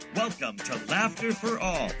Welcome to Laughter for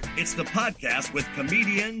All. It's the podcast with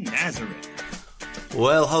comedian Nazareth.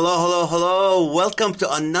 Well, hello. Welcome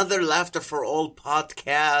to another Laughter for All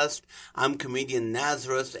podcast. I'm comedian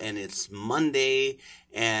Nazareth, and it's Monday,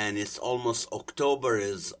 and it's almost October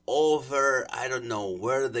is over. I don't know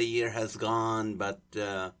where the year has gone, but,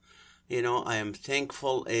 I am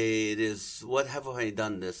thankful. It is, what have I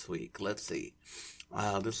done this week? Let's see.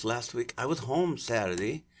 This last week, I was home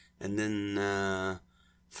Saturday, and then,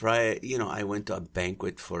 Friday, I went to a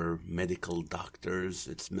banquet for medical doctors.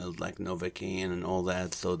 It smelled like Novocaine and all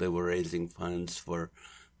that. So they were raising funds for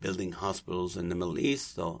building hospitals in the Middle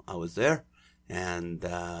East. So I was there. And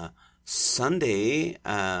Sunday,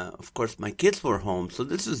 of course, my kids were home. So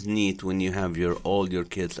this is neat when you have all your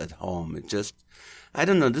kids at home. It just, I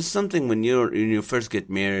don't know, this is something when you first get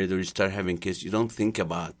married or you start having kids, you don't think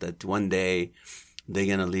about that one day they're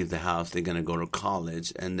going to leave the house, they're going to go to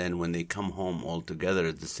college, and then when they come home all together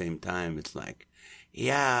at the same time, it's like,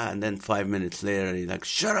 yeah, and then 5 minutes later, you're like,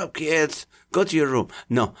 shut up, kids, go to your room.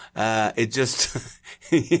 No, it just,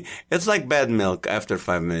 it's like bad milk. After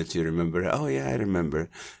 5 minutes, you remember, oh yeah, I remember.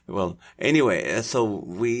 Well, anyway, so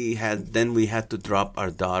we had to drop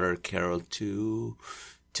our daughter, Carol, to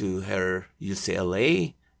her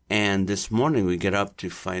UCLA, and this morning we get up to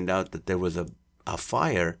find out that there was a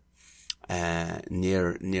fire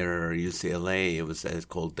near UCLA. It was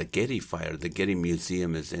called the Getty Fire. The Getty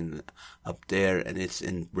Museum is up there, and it's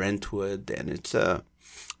in Brentwood, and it's a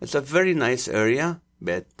very nice area.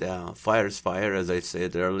 But fire is fire, as I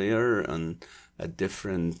said earlier, on a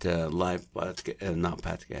different live podcast, not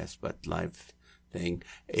podcast, but live thing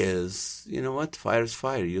is, you know what? Fire is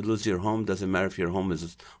fire. You lose your home. Doesn't matter if your home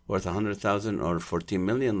is worth 100,000 or 14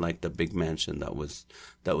 million, like the big mansion that was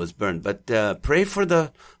burned. But pray for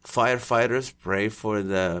the firefighters. Pray for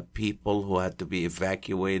the people who had to be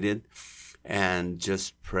evacuated, and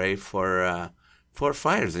just pray for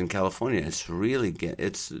fires in California. It's really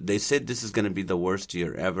they said this is going to be the worst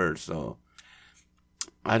year ever. So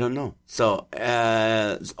I don't know. So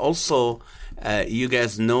also. You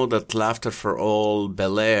guys know that Laughter for All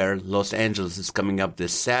Bel Air, Los Angeles, is coming up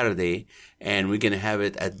this Saturday, and we're going to have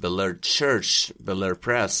it at Bel Air Church, Bel Air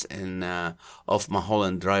Press, off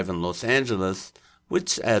Mulholland Drive in Los Angeles,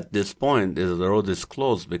 which at this point, the road is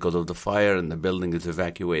closed because of the fire and the building is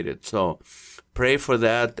evacuated. So pray for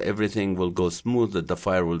that. Everything will go smooth, that the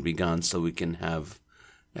fire will be gone, so we can have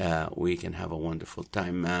a wonderful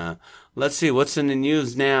time. Let's see what's in the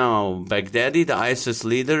news now. Baghdadi, the ISIS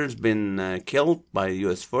leader, has been killed by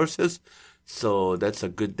U.S. forces. So that's a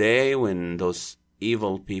good day when those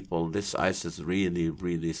evil people, this ISIS really,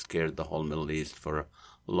 really scared the whole Middle East for a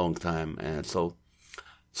long time. And so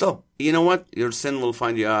you know what? Your sin will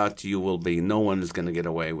find you out. No one is going to get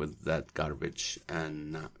away with that garbage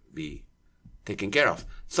and be taken care of.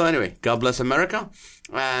 So anyway, God bless America.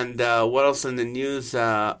 And what else in the news?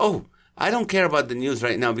 I don't care about the news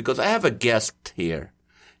right now because I have a guest here.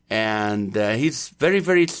 And he's very,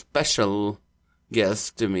 very special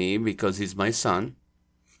guest to me because he's my son.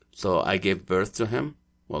 So I gave birth to him.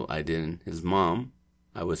 Well, I didn't. His mom.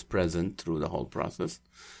 I was present through the whole process.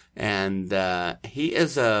 And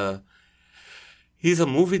he's a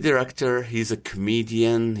movie director. He's a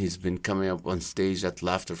comedian. He's been coming up on stage at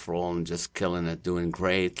Laughter for All and just killing it, doing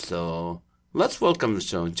great. So let's welcome the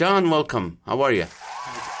show. John, welcome. How are you?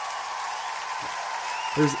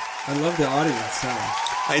 I love the audience sound.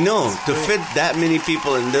 I know. To fit that many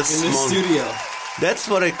people in this studio. That's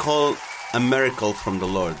what I call a miracle from the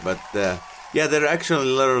Lord. But yeah, they're actually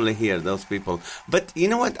literally here, those people. But you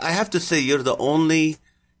know what? I have to say, you're the only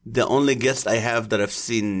guest I have that I've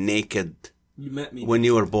seen naked. You met me when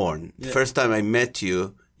you were born. Yeah. First time I met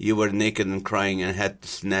you, you were naked and crying and had to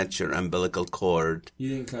snatch your umbilical cord. You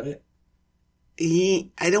didn't cut it?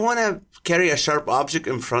 I don't want to carry a sharp object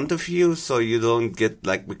in front of you, so you don't get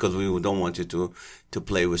because we don't want you to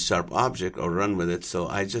play with sharp object or run with it. So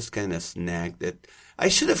I just kind of snagged it. I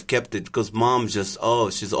should have kept it because mom she's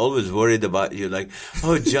always worried about you. Like,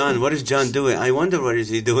 oh, John, what is John doing? I wonder what is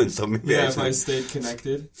he doing. So maybe if I stayed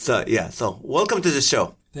connected. So yeah, so welcome to the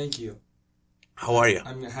show. Thank you. How are you?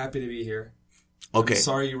 I'm happy to be here. Okay. I'm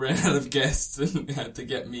sorry you ran out of guests and had to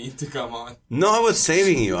get me to come on. No, I was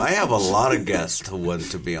saving you. I have a lot of guests who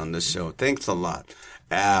want to be on the show. Thanks a lot.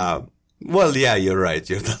 Well, yeah, you're right.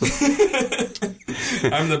 You're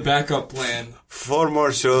I'm the backup plan. 4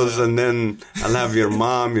 more shows, and then I'll have your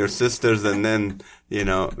mom, your sisters, and then,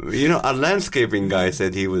 our landscaping guy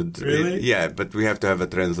said he would. Really? Yeah, but we have to have a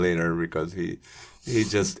translator because he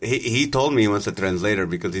told me he wants a translator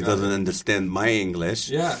because he doesn't understand my English.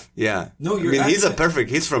 Yeah. Yeah. No,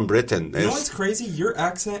 he's from Britain. You know what's crazy? Your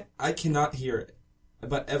accent, I cannot hear it.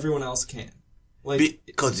 but everyone else can. Like,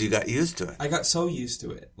 because you got used to it. I got so used to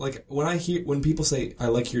it. Like, when people say, I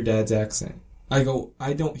like your dad's accent, I go,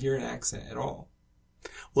 I don't hear an accent at all.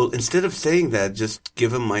 Well, instead of saying that, just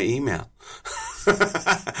give him my email.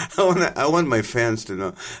 I want my fans to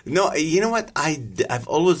know. No, you know what? I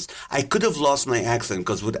could have lost my accent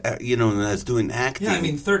because when I was doing acting. Yeah, I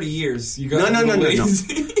mean, 30 years. You got No.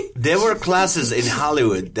 There were classes in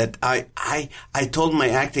Hollywood that I told my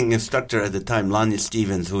acting instructor at the time, Lonnie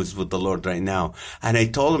Stevens, who's with the Lord right now, and I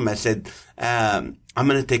told him, I said, I'm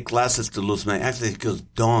going to take classes to lose my accent. He goes,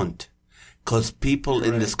 don't. Because people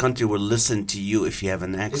in this country will listen to you if you have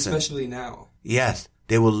an accent. Especially now. Yes,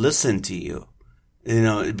 they will listen to you.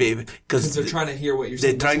 Because they're trying to hear what you're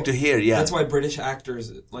saying. They're trying to hear, yeah. That's why British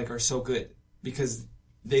actors are so good. Because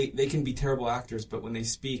they can be terrible actors, but when they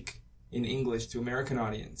speak in English to American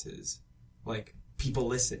audiences, people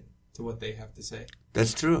listen to what they have to say.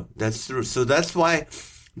 That's true. So that's why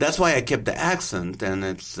I kept the accent, and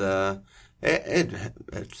it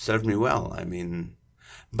served me well. I mean,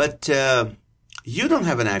 but you don't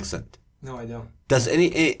have an accent. No, I don't. Does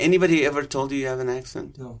anybody ever told you have an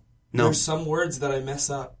accent? No. No. There's some words that I mess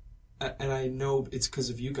up, and I know it's because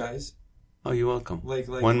of you guys. Oh, you're welcome.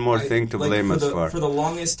 One more thing to blame us for. For the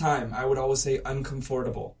longest time, I would always say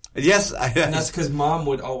uncomfortable. Yes. And that's because Mom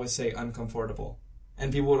would always say uncomfortable.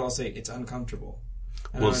 And people would all say it's uncomfortable.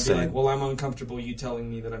 And I would be like, well, I'm uncomfortable you telling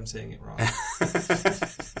me that I'm saying it wrong.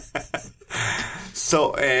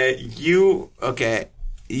 So,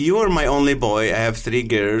 you are my only boy. I have 3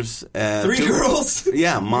 girls. 3 girls?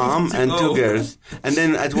 Yeah, mom and 2 girls. And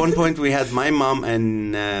then at one point we had my mom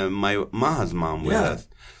and my Maha's mom with us.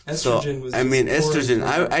 Estrogen was estrogen.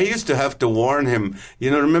 I used to have to warn him.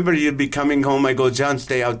 Remember you'd be coming home. I go, John,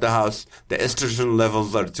 stay out the house. The estrogen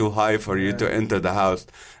levels are too high for you to enter the house.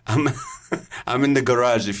 I'm in the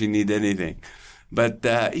garage if you need anything. But,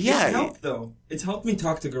 yeah. It's helped, though. It's helped me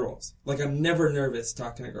talk to girls. I'm never nervous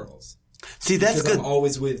talking to girls. See, that's because good.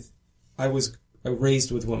 I was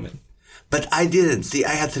raised with women. But I didn't. See,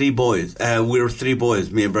 I had 3 boys. We were 3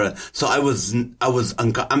 boys, me and brother. So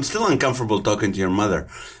I'm still uncomfortable talking to your mother.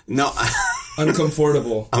 No.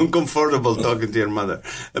 Uncomfortable. Uncomfortable talking to your mother.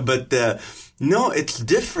 But, no, it's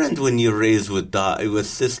different when you're raised with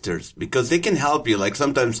sisters because they can help you. Like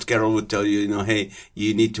sometimes Carol would tell you, hey,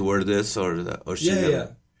 you need to wear this or she.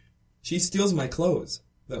 Yeah. She steals my clothes,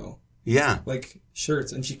 though. Yeah. Like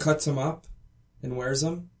shirts, and she cuts them up and wears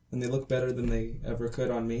them, and they look better than they ever could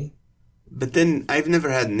on me. But then I've never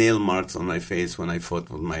had nail marks on my face when I fought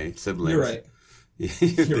with my siblings. You're right.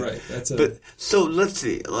 You're right. So let's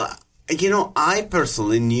see. I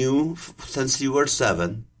personally knew since you were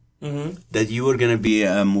 7 that you were going to be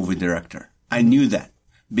a movie director. I knew that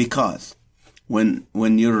because when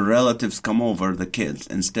your relatives come over, the kids,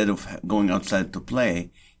 instead of going outside to play,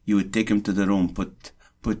 you would take them to the room, put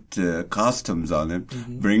costumes on them,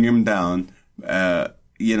 bring them down,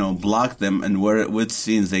 block them and which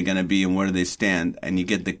scenes they're going to be and where they stand. And you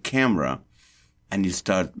get the camera and you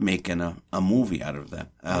start making a movie out of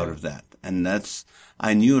that. And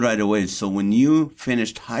I knew right away. So when you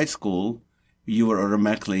finished high school, we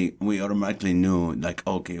automatically knew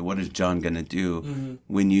okay, what is John going to do?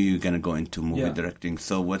 We knew you were going to go into movie directing.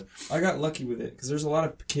 So what? I got lucky with it because there's a lot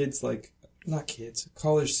of kids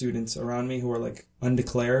college students around me who are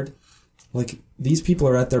undeclared. These people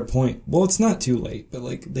are at their point. Well, it's not too late, but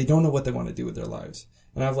they don't know what they want to do with their lives.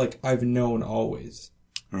 And I've known always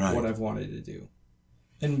what I've wanted to do.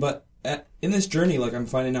 But in this journey, I'm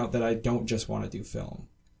finding out that I don't just want to do film.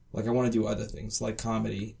 I want to do other things like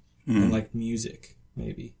comedy and music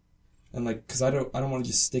maybe. And cuz I don't want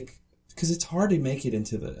to just stick, cuz it's hard to make it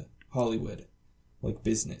into the Hollywood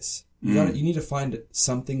business. You need to find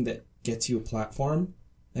something that gets you a platform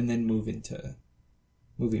and then move into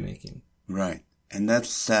movie making. Right. And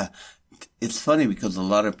that's, it's funny because a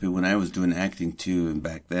lot of people, when I was doing acting too,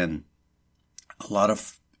 back then, a lot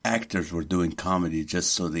of actors were doing comedy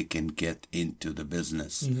just so they can get into the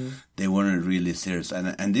business. They weren't really serious.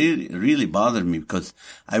 And it really bothered me because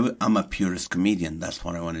I'm a purist comedian. That's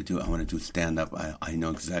what I want to do. I want to do stand-up. I know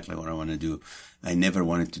exactly what I want to do. I never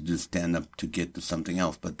wanted to do stand-up to get to something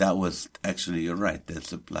else. But that was actually, you're right.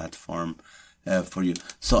 That's a platform for you.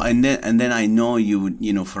 So, and then I know you would,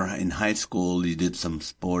 in high school, you did some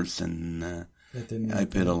sports and I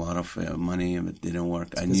paid a lot of money, but it didn't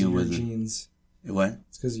work. I knew it was genes. What?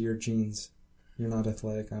 It's because of your genes. You're not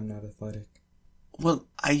athletic. I'm not athletic. Well,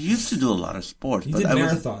 I used to do a lot of sports. You did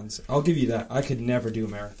marathons. I'll give you that. I could never do a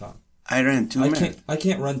marathon. I ran 2 marathons. I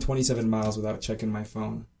can't run 27 miles without checking my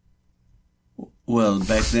phone. Well,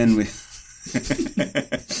 back then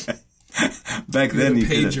back then you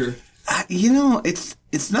pager.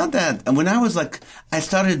 It's not that. When I was I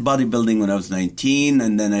started bodybuilding when I was 19,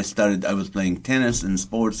 and then I was playing tennis and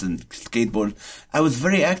sports and skateboard. I was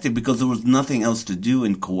very active because there was nothing else to do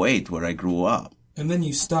in Kuwait where I grew up. And then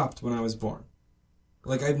you stopped when I was born.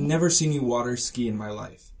 Like, I've never seen you water ski in my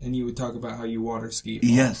life. And you would talk about how you water ski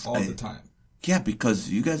all the time. Yeah, because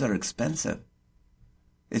you guys are expensive.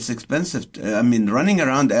 It's expensive. I mean, running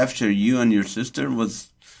around after you and your sister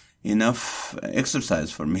was enough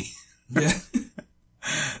exercise for me. Yeah.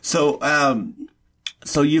 So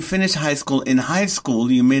you finished high school. In high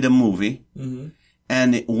school, you made a movie,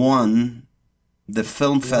 and it won the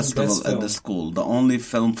film festival at the school, the only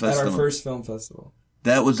film festival. At our first film festival.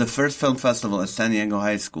 That was the first film festival at San Diego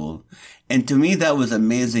High School. And to me, that was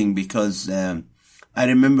amazing because I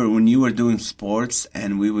remember when you were doing sports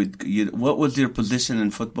and what was your position in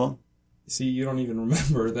football? See, you don't even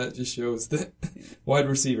remember. That just shows that wide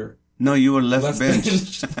receiver. No, you were left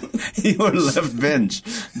bench. You were left bench.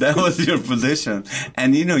 That was your position.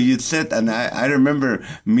 And, you'd sit, and I remember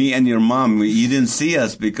me and your mom, you didn't see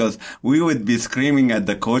us because we would be screaming at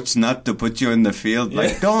the coach not to put you in the field. Yeah.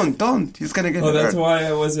 Like, don't. He's going to get hurt. Oh, that's why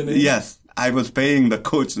I wasn't in. Yes. I was paying the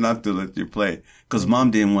coach not to let you play because mom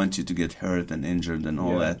didn't want you to get hurt and injured and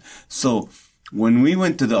all that. So when we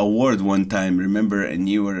went to the award one time, remember, and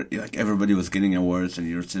you were like, everybody was getting awards and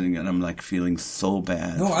you were sitting, and I'm like feeling so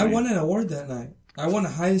bad. No, I won an award that night. I won the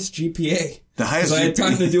highest GPA. The highest GPA. Because I had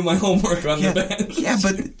time to do my homework on the bench. Yeah,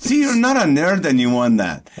 but see, you're not a nerd and you won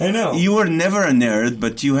that. I know. You were never a nerd,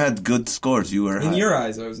 but you had good scores. You were in your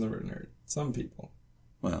eyes, I was never a nerd. Some people.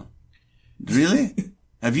 Well, really?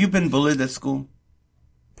 Have you been bullied at school?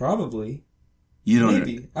 Probably. You don't.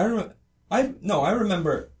 Maybe. I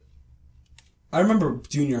remember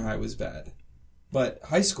junior high was bad, but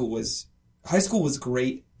high school was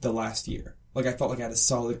great the last year. Like, I felt like I had a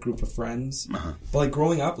solid group of friends. Uh-huh. But like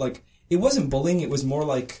growing up, like, it wasn't bullying. It was more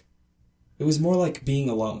like being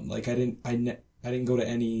alone. Like, I didn't go to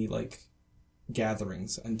any like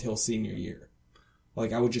gatherings until senior year.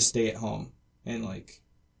 Like, I would just stay at home and like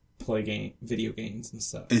play video games and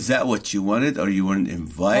stuff. Is that what you wanted, or you weren't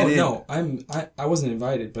invited? Oh no, I wasn't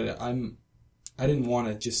invited, but I didn't want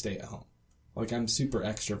to just stay at home. Like, I'm super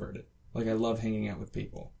extroverted. Like, I love hanging out with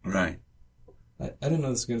people. Right. I didn't know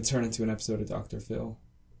this was going to turn into an episode of Dr. Phil.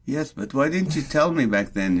 Yes, but why didn't you tell me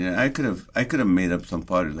back then? Yeah, I could have made up some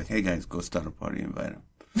party. Like, hey guys, go start a party, invite them.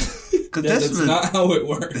 That's not how it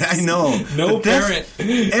works. I know. No parent.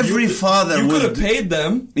 Every father you could have paid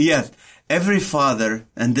them. Yes. Every father,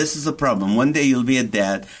 and this is a problem. One day you'll be a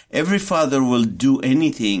dad. Every father will do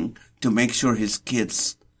anything to make sure his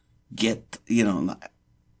kids get,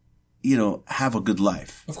 have a good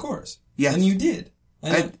life. Of course. Yes. And you did.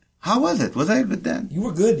 How was it? Was I a good dad? You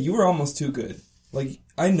were good. You were almost too good. Like,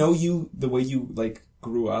 I know you, the way you, like,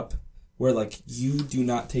 grew up, where, like, you do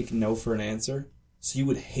not take no for an answer. So you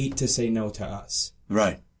would hate to say no to us.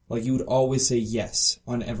 Right. Like, you would always say yes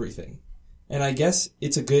on everything. And I guess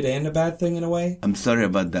it's a good and a bad thing in a way. I'm sorry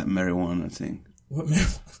about that marijuana thing. What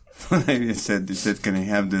marijuana? When you said, can I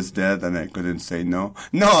have this, Dad? And I couldn't say no.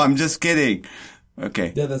 No, I'm just kidding.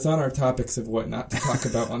 Okay. Yeah, that's on our topics of what not to talk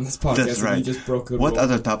about on this podcast. That's right. You just broke the What rule.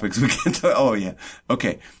 other topics we can talk? Oh, yeah.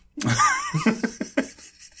 Okay.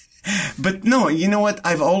 But no, you know what?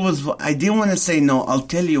 I didn't want to say no. I'll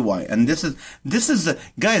tell you why. And this is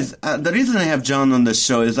guys, the reason I have John on the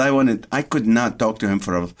show is I could not talk to him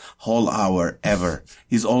for a whole hour ever.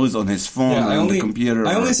 He's always on his phone or on the computer.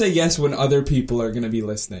 I only say yes when other people are going to be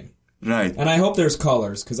listening. Right. And I hope there's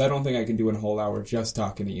callers, because I don't think I can do a whole hour just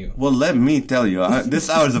talking to you. Well, let me tell you. This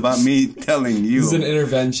hour is about me telling you. This is an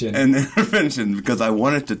intervention. An intervention, because I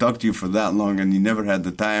wanted to talk to you for that long, and you never had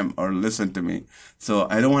the time or listen to me. So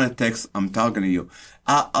I don't want to text. I'm talking to you.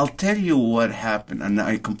 I'll tell you what happened, and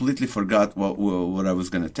I completely forgot what I was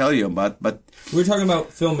going to tell you about. But we were talking about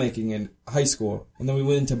filmmaking in high school, and then we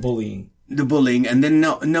went into bullying. The bullying, and then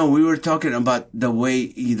no, we were talking about the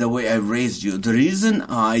way I raised you. The reason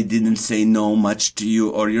I didn't say no much to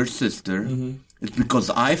you or your sister is because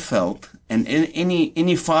I felt, and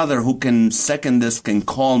any father who can second this can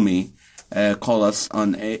call us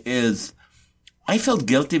on, is I felt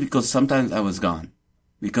guilty because sometimes I was gone.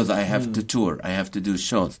 Because I have to tour, I have to do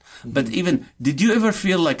shows. But even, did you ever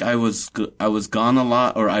feel like I was gone a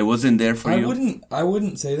lot, or I wasn't there for you? I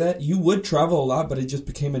wouldn't say that. You would travel a lot, but it just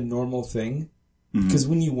became a normal thing. Because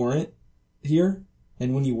when you weren't here,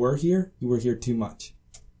 and when you were here too much.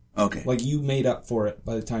 Okay. Like, you made up for it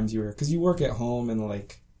by the times you were, because you work at home, and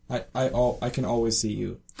like, I can always see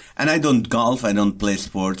you. And I don't golf. I don't play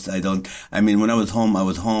sports. When I was home, I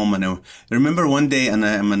was home. And I remember one day, and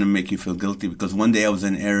I'm going to make you feel guilty, because one day I was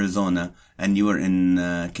in Arizona and you were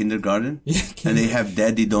in kindergarten. Yeah, and they have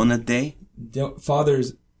Daddy Donut Day.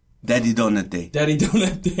 Father's Daddy Donut Day. Daddy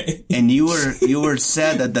Donut Day. And you were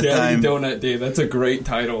sad at the time. Daddy Donut Day. That's a great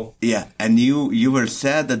title. Yeah, and you were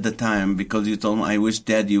sad at the time because you told me, I wish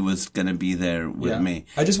Daddy was gonna be there with me.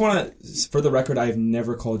 I just want to, for the record, I've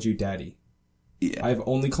never called you Daddy. Yeah. I've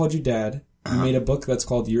only called you Dad. You made a book that's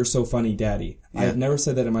called You're So Funny, Daddy. Yeah. I've never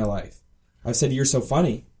said that in my life. I've said You're So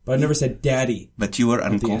Funny, but I've never said Daddy. But you were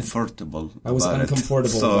uncomfortable. I was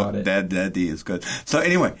uncomfortable about it. So Daddy is good. So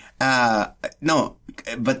anyway, no,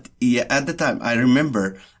 but yeah, at the time, I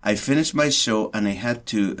remember I finished my show and I had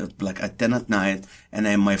to, at 10 at night, and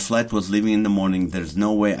my flight was leaving in the morning. There's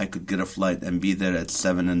no way I could get a flight and be there at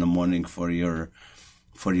 7 in the morning for your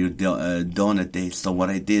donut day. So what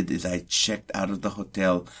I did is I checked out of the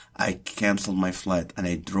hotel, I canceled my flight, and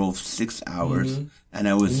I drove 6 hours, and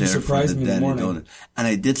I was there for the Daddy Donut. And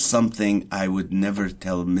I did something I would never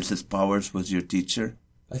tell. Mrs. Powers was your teacher.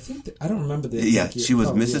 I don't remember the. Yeah, she was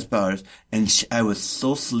Mrs. Powers, and I was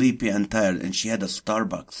so sleepy and tired, and she had a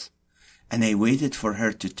Starbucks. And I waited for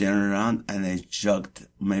her to turn around, and I jugged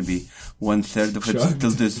maybe 1/3 of it.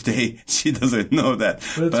 Till this day, she doesn't know that.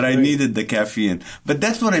 But I needed the caffeine. But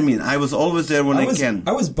that's what I mean. I was always there when I can.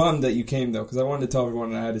 I was bummed that you came, though, because I wanted to tell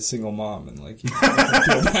everyone I had a single mom, and, you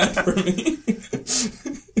feel bad for me.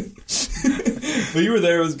 But you were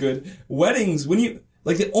there. It was good. Weddings, when you...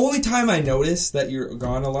 the only time I notice that you're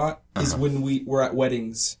gone a lot is when we're at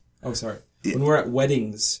weddings. Oh, sorry. Yeah. When we're at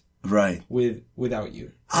weddings. Right. Without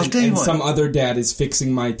you. I'll tell you what. Some other dad is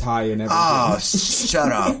fixing my tie and everything. Oh,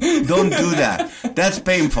 shut up. Don't do that. That's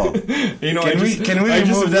painful. Can we I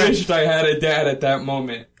just wished I had a dad at that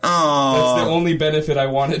moment. Oh. That's the only benefit I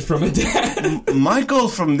wanted from a dad. My goal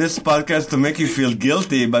from this podcast to make you feel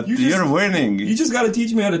guilty, but you're winning. You just got to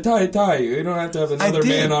teach me how to tie a tie. You don't have to have another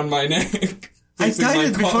man on my neck. I tied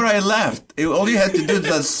it before I left. All you had to do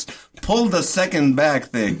was pull the second back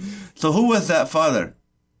thing. So who was that father?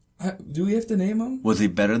 Do we have to name him? Was he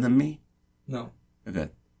better than me? No.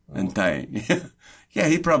 Good. And Ty. Yeah,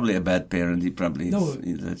 he's probably a bad parent. He probably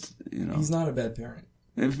He's not a bad parent.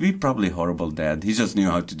 He's probably a horrible dad. He just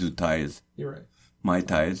knew how to do ties. You're right. My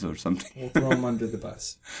ties or something. We'll throw him under the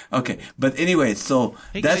bus. Okay. But anyway, so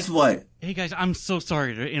that's why. Hey guys, I'm so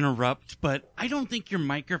sorry to interrupt, but I don't think your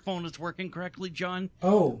microphone is working correctly, John.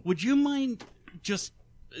 Oh. Would you mind just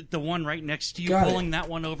the one right next to you pulling that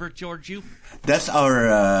one over towards you? That's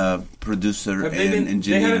our producer and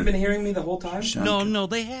engineer. They haven't been hearing me the whole time? No,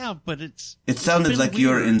 they have, but it sounded like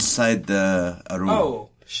you're inside a room.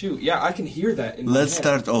 Oh, shoot. Yeah, I can hear that in Let's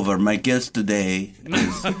start over. My guest today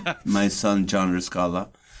is my son, John Rizkallah.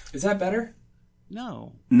 Is that better?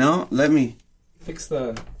 No, let me fix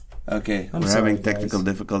the... Okay, we're having technical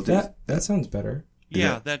difficulties. That sounds better.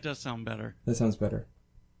 Yeah, that does sound better. That sounds better.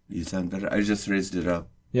 You sound better? I just raised it up.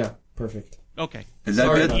 Yeah, perfect. Okay. Is that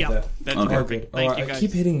good? Yeah, that's perfect. Thank you, guys. I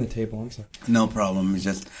keep hitting the table. I'm sorry. No problem. It's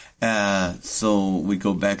just so we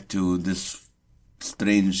go back to this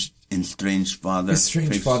strange father.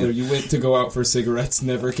 Strange father. You went to go out for cigarettes,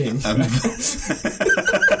 never came back.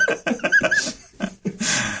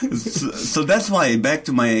 So that's why, back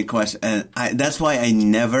to my question, that's why I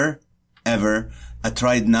never, ever, I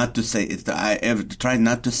tried not to say it. I ever tried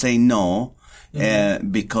not to say no.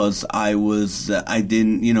 Because I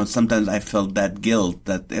didn't, sometimes I felt that guilt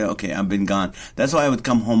that, okay, I've been gone. That's why I would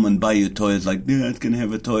come home and buy you toys like, Dad, can I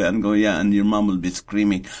have a toy? And go, yeah. And your mom will be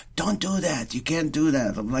screaming, don't do that. You can't do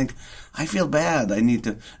that. I'm like, I feel bad. I need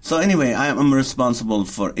to. So anyway, I'm responsible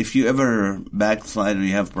for, if you ever backslide or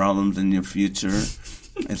you have problems in your future,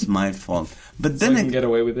 it's my fault. But then I can get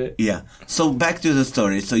away with it. Yeah. So back to the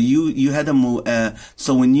story. So you had a move.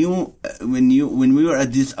 So when we were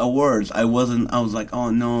at these awards, I was like,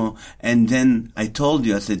 oh no. And then I told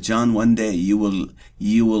you, I said, John, one day you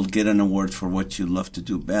will get an award for what you love to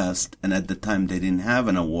do best. And at the time they didn't have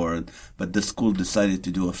an award, but the school decided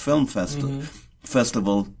to do a film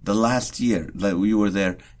festival the last year that we were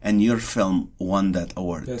there, and your film won that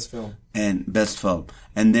award. Best film.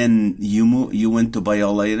 And then you went to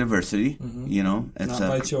Biola University, It's not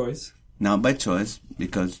by choice. Not by choice,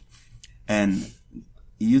 because, and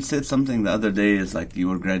you said something the other day, is like you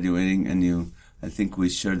were graduating and I think we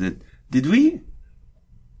shared it. Did we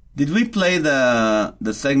play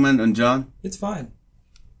the segment on John? It's fine.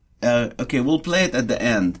 Okay, we'll play it at the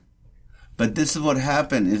end. But this is what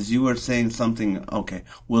happened, is you were saying something, okay,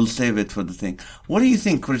 we'll save it for the thing. What do you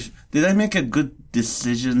think, Chris? Did I make a good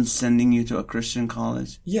decision sending you to a Christian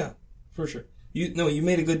college? Yeah, for sure. You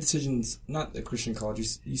made a good decision. Not a Christian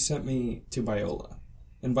college. You sent me to Biola,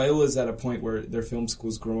 and Biola is at a point where their film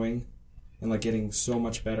school's growing, and like getting so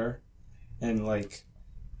much better, and like,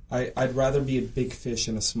 I'd rather be a big fish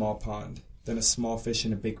in a small pond than a small fish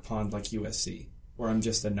in a big pond like USC, where I'm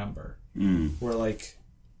just a number. Where like,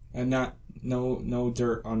 I'm not no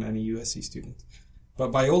dirt on any USC students,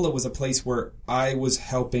 but Biola was a place where I was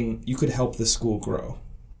helping. You could help the school grow.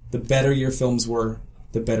 The better your films were,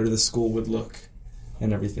 the better the school would look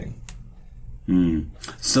and everything.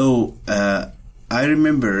 So, I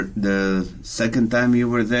remember the second time you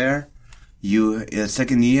were there,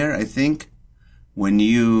 second year, I think, when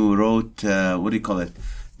you wrote, what do you call it?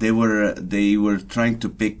 They were trying to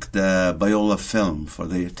pick the Biola film for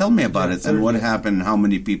the year. Tell me about it and what happened, how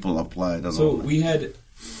many people applied.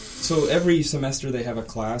 So every semester they have a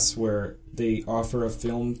class where they offer a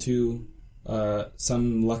film to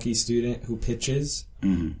some lucky student who pitches,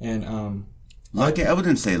 and lucky. I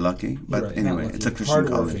wouldn't say lucky, but right, anyway, it's a Christian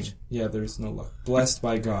college. Yeah, there's no luck. Blessed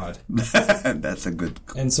by God. That's a good.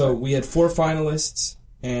 And so we had 4 finalists,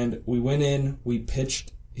 and we went in. We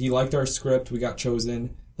pitched. He liked our script. We got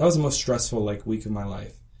chosen. That was the most stressful week of my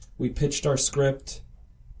life. We pitched our script,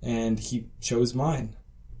 and he chose mine,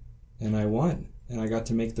 and I won. And I got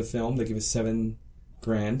to make the film. They gave us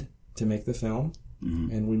 $7,000 to make the film.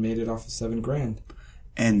 And we made it off of $7,000.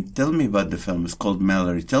 And tell me about the film. It's called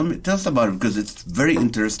Mallory. Tell us about it because it's very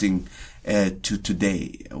interesting to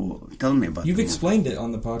today. Tell me about it. You've explained it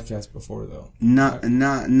on the podcast before, though. Not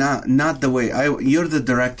the way you're the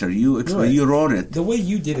director. You wrote it. The way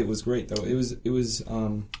you did it was great, though. It was.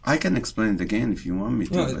 I can explain it again if you want me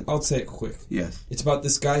to. No, I'll say it quick. Yes. It's about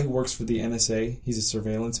this guy who works for the NSA. He's a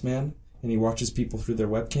surveillance man, and he watches people through their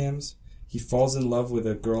webcams. He falls in love with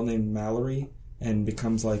a girl named Mallory and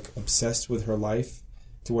becomes obsessed with her life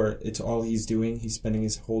to where it's all he's doing. He's spending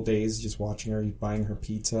his whole days just watching her. He's buying her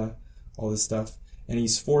pizza, all this stuff. And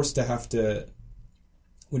he's forced to have to,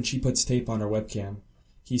 when she puts tape on her webcam,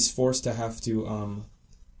 he's forced to have to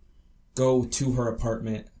go to her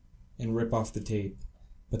apartment and rip off the tape.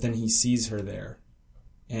 But then he sees her there.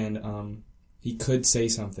 And he could say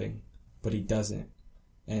something, but he doesn't.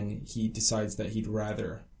 And he decides that he'd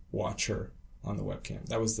rather watch her on the webcam.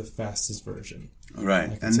 That was the fastest version.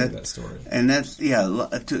 Right. I can say that story. And that's,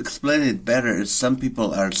 to explain it better, is some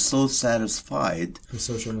people are so satisfied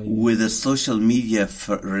with a social media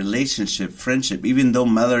relationship, friendship, even though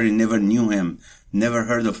Mallory never knew him, never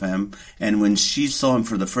heard of him. And when she saw him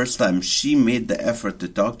for the first time, she made the effort to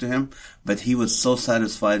talk to him, but he was so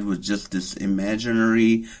satisfied with just this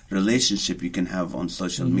imaginary relationship you can have on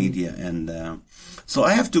social media. And so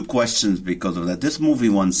I have 2 questions because of that. This movie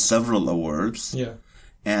won several awards. Yeah.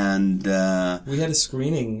 And we had a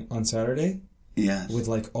screening on Saturday. Yes. With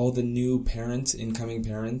all the new incoming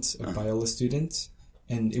parents of Biola students,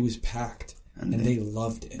 and it was packed. And they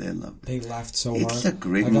loved it. They laughed so hard. It's a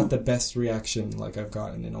great I got the best reaction I've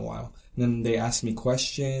gotten in a while. And then they asked me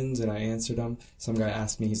questions, and I answered them. Some guy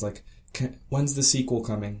asked me, he's like, when's the sequel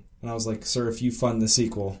coming? And I was like, sir, if you fund the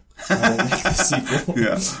sequel, I will make the sequel.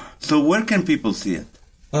 Yeah. So where can people see it?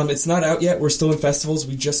 It's not out yet. We're still in festivals.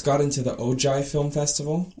 We just got into the Ojai Film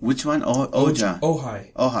Festival. Which one? Ojai.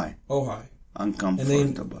 Ojai. Uncomfortable.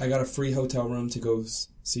 And then I got a free hotel room to go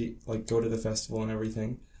see, go to the festival and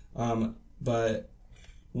everything. But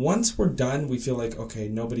once we're done, we feel okay,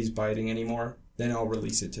 nobody's biting anymore. Then I'll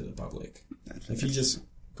release it to the public. If you just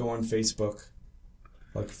go on Facebook,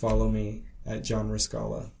 follow me at John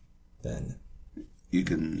Rizkallah, then you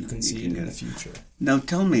can see it in the future. Now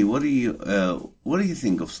tell me, what do you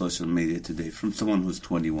think of social media today from someone who's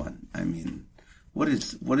 21? I mean, what do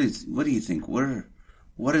you think?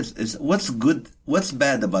 What's good? What's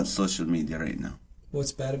bad about social media right now?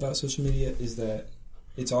 What's bad about social media is that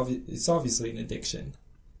it's obviously an addiction.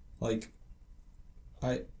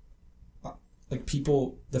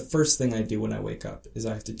 People, the first thing I do when I wake up is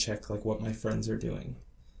I have to check what my friends are doing,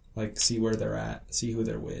 see where they're at, see who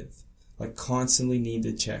they're with. Constantly need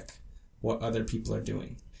to check what other people are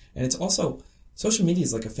doing. And it's also, social media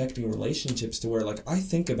is affecting relationships to where I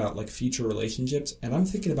think about future relationships, and I'm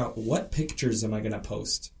thinking about what pictures am I going to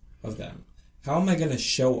post of them? How am I going to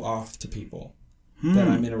show off to people that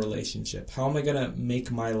I'm in a relationship? How am I going to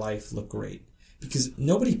make my life look great? Because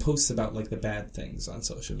nobody posts about the bad things on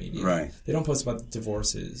social media. Right. They don't post about the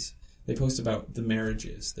divorces. They post about the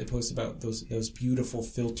marriages. They post about those beautiful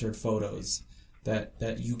filtered photos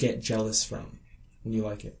that you get jealous from when you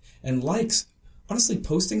like it. And likes, honestly,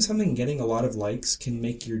 posting something and getting a lot of likes can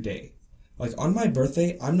make your day. On my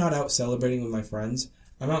birthday, I'm not out celebrating with my friends.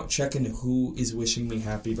 I'm out checking who is wishing me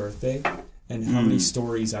happy birthday and how many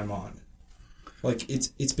stories I'm on. Like,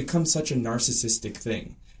 it's become such a narcissistic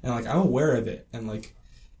thing. And, like, I'm aware of it. And, like,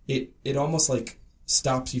 it almost, like,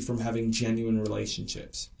 stops you from having genuine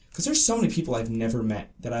relationships. Because there's so many people I've never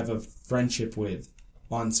met that I have a friendship with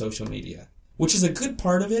on social media. Which is a good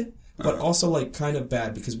part of it, but also, like, kind of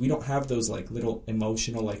bad. Because we don't have those, like, little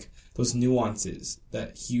emotional, like, those nuances,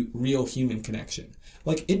 that real human connection.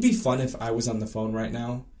 Like, it'd be fun if I was on the phone right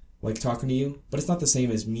now, like, talking to you, but it's not the same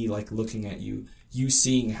as me, like, looking at you, you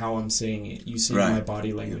seeing how I'm saying it, you seeing my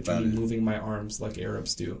body language, me moving my arms like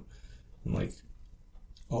Arabs do, and, like,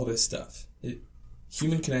 all this stuff.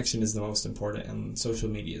 Human connection is the most important, and social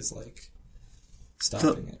media is, like,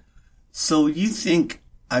 stopping it. So you think,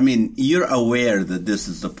 I mean, you're aware that this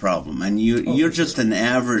is the problem, and you're just an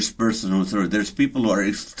average person who's through. There's people who are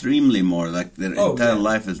extremely more, like, their entire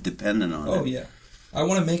life is dependent on it. Oh, yeah. I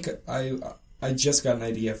want to make... I just got an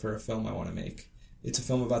idea for a film I want to make. It's a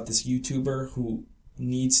film about this YouTuber who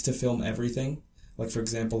needs to film everything. Like, for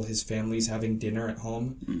example, his family's having dinner at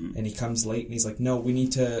home, and he comes late, and he's like, no, we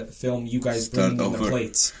need to film you guys bringing in the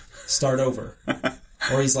plates. Start over.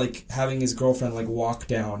 Or he's, like, having his girlfriend, like, walk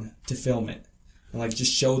down to film it. And, like,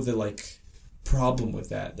 just show the, like, problem with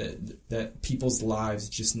that people's lives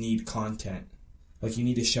just need content. Like, you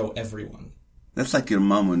need to show everyone. That's like your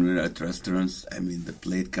mom when we're at restaurants. I mean, the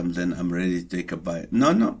plate comes in, I'm ready to take a bite.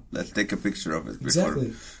 No, let's take a picture of it before.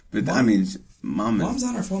 Exactly. But, Mom's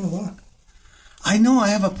on her phone a lot. I know, I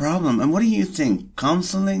have a problem. And what do you think?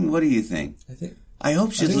 Counseling? What do you think? I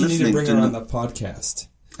hope she's listening. I think you need to bring her on the podcast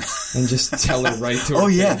and just tell her right to her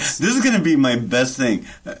face. This is going to be my best thing.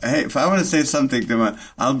 Hey, if I want to say something to her,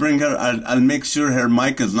 I'll bring her. I'll make sure her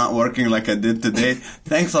mic is not working like I did today.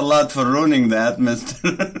 Thanks a lot for ruining that,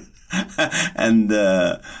 mister. And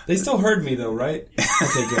they still heard me though, right?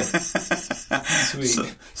 Okay, good.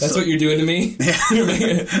 Sweet. That's what you're doing to me?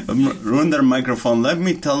 Ruin their microphone. Let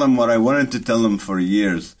me tell them what I wanted to tell them for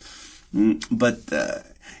years. But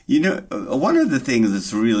one of the things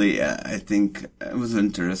that's really I think it was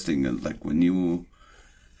interesting, like when you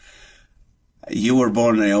were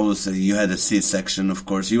born, I always say you had a C-section, of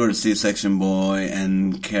course. You were a C-section boy,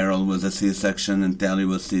 and Carol was a C-section, and Tally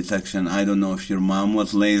was C-section. I don't know if your mom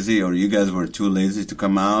was lazy or you guys were too lazy to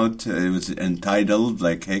come out. It was entitled,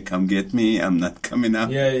 like, hey, come get me. I'm not coming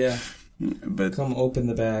out. Yeah. But come open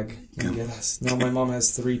the bag and get us. Now my mom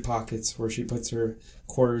has 3 pockets where she puts her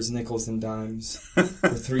quarters, nickels, and dimes for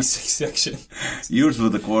 3 C-sections. Yours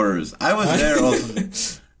with the quarters. I was there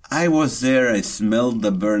also. I smelled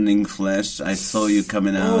the burning flesh. I saw you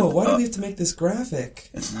coming out. Oh, why do we have to make this graphic?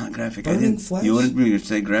 It's not graphic. Burning flesh? You wanted me to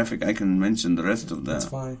say graphic. I can mention the rest of that. That's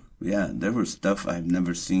fine. Yeah, there was stuff I've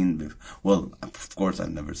never seen before. Well, of course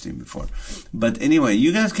I've never seen before. But anyway,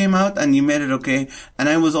 you guys came out and you made it okay. And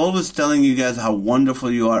I was always telling you guys how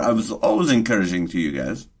wonderful you are. I was always encouraging to you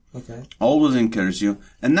guys. Okay. Always encourage you.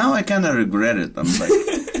 And now I kind of regret it. I'm like...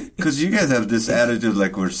 Because you guys have this attitude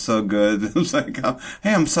like we're so good. It's like,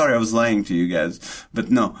 hey, I'm sorry, I was lying to you guys.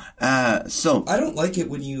 But no. So I don't like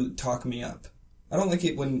it when you talk me up. I don't like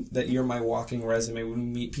it that you're my walking resume. When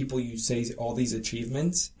we meet people, you say all these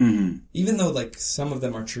achievements. Mm-hmm. Even though, like, some of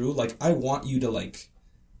them are true, like, I want you to, like,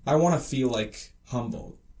 I want to feel, like,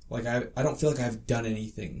 humble. Like, I don't feel like I've done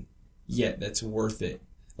anything yet that's worth it.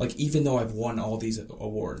 Like, even though I've won all these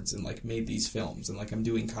awards and, like, made these films and, like, I'm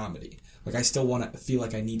doing comedy. Like, I still want to feel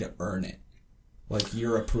like I need to earn it. Like,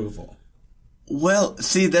 your approval. Well,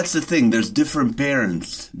 see, that's the thing. There's different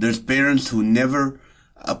parents. There's parents who never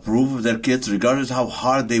approve of their kids, regardless how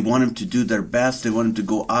hard they want them to do their best. They want them to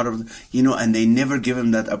go out of, and they never give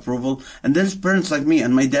them that approval. And there's parents like me,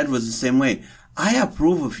 and my dad was the same way. I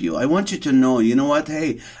approve of you. I want you to know, you know what?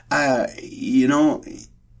 Hey, I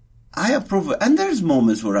approve. And there's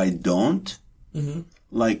moments where I don't. Mm-hmm.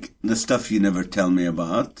 Like the stuff you never tell me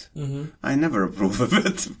about. Mm-hmm. I never approve of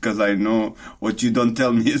it because I know what you don't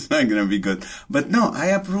tell me is not going to be good. But no, I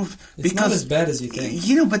approve it's not as bad as you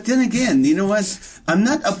think. But then again, you know what? I'm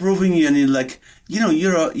not approving you. And you're like,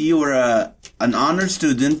 you were an honor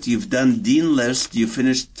student. You've done Dean List. You're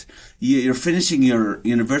finishing your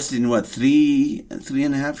university in what,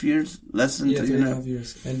 3.5 years? Less than 3.5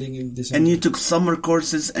 years, ending in December. And you took summer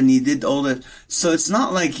courses and you did all that. So it's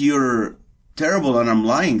not like you're terrible and I'm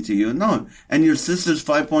lying to you. No. And your sister's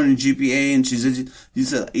 5-point in GPA and you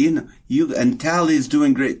said, you and Tally's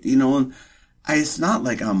doing great. It's not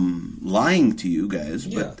like I'm lying to you guys,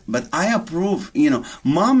 but I approve,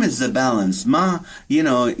 mom is the balance.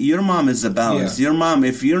 Your mom is the balance. Yeah. Your mom,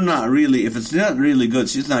 if it's not really good,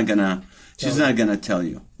 she's not gonna tell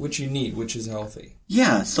you. Which you need, which is healthy.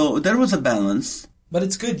 Yeah. So there was a balance. But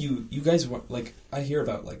it's good. You guys, like, I hear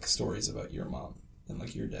about, like, stories about your mom and,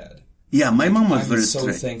 like, your dad. Yeah, my mom was very strict.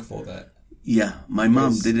 I'm so thankful that Yeah, my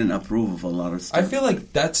mom didn't approve of a lot of stuff. I feel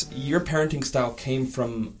like that's your parenting style came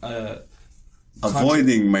from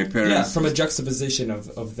avoiding my parents. Yeah, from a juxtaposition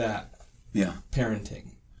of that. Yeah,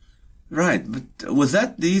 parenting. Right, but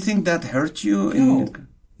do you think that hurt you? No,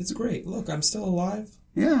 it's great. Look, I'm still alive.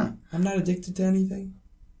 Yeah. I'm not addicted to anything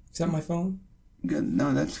except my phone. Good.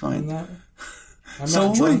 No, that's fine. I'm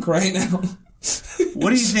not drunk right now. What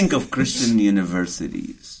do you think of Christian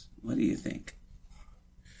universities? What do you think?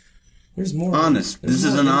 There's more. Honest. This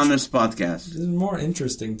is an honest podcast. There's more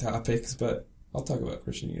interesting topics, but I'll talk about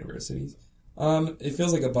Christian universities. It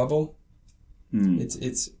feels like a bubble.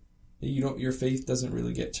 It's your faith doesn't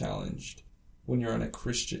really get challenged when you're at a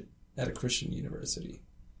Christian university,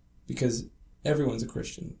 because everyone's a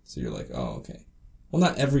Christian. So you're like, oh, okay. Well,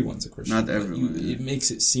 not everyone's a Christian. Not everyone. It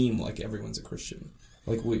makes it seem like everyone's a Christian.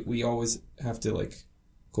 Like we always have to like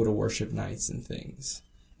go to worship nights and things,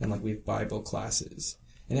 and like we have Bible classes,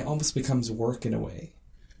 and it almost becomes work in a way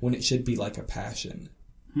when it should be like a passion.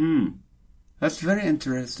 That's very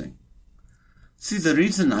interesting. See, the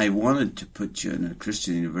reason I wanted to put you in a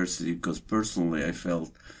Christian university, because personally I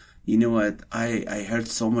felt, you know what, I heard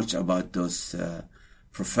so much about those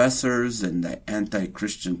professors and the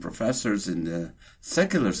anti-Christian professors in the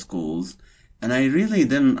secular schools, and I really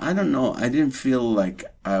didn't, I don't know, I didn't feel like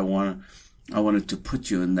I wanted to put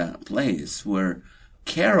you in that place. Where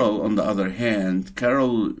Carol, on the other hand,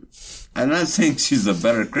 I'm not saying she's a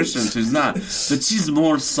better Christian, she's not, but she's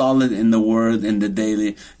more solid in the word, in the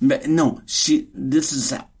daily. No,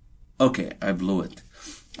 okay, I blew it.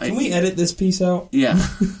 Can we edit this piece out? Yeah.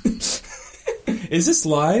 Is this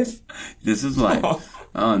live? This is live.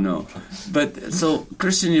 Oh, no. But, so,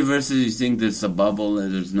 Christian universities think there's a bubble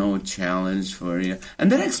and there's no challenge for you.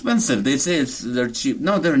 And they're expensive. They say they're cheap.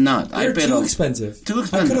 No, they're not. They're too expensive. Too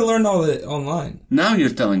expensive. I could have learned all that online. Now you're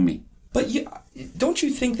telling me. But don't you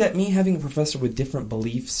think that me having a professor with different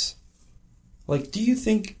beliefs, like, do you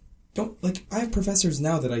think, I have professors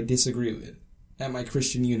now that I disagree with at my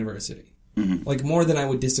Christian university. Mm-hmm. Like, more than I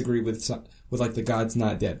would disagree with like, the God's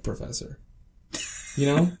Not Dead professor. You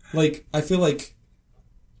know? Like, I feel like,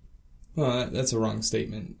 well, that's a wrong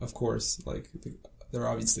statement, of course. Like, they're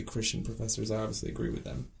obviously Christian professors. I obviously agree with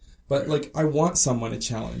them. But, like, I want someone to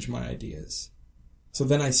challenge my ideas. So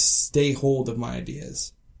then I stay hold of my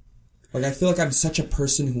ideas. Like, I feel like I'm such a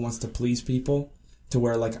person who wants to please people to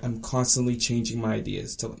where, like, I'm constantly changing my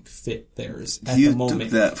ideas to, like, fit theirs at the moment. Took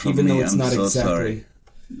that from even me. though it's I'm not so exactly. Sorry.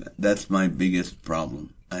 That's my biggest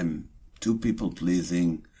problem. I'm too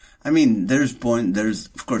people-pleasing. I mean, there's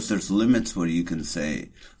limits where you can say,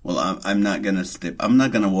 well, I'm not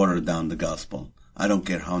gonna water down the gospel. I don't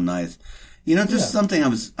care how nice. You know, just something I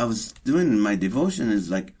was doing in my devotion is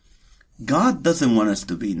like, God doesn't want us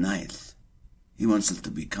to be nice. He wants us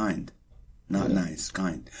to be kind. Not nice,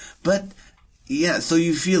 kind. But, yeah, so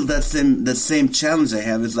you feel the same challenge I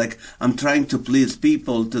have. It's like, I'm trying to please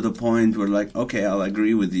people to the point where, like, okay, I'll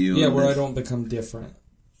agree with you. Yeah, where I don't become different.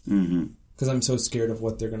 Mm-hmm. Because I'm so scared of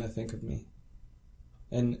what they're going to think of me.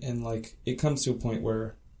 And like, it comes to a point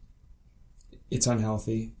where it's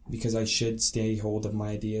unhealthy because I should stay hold of my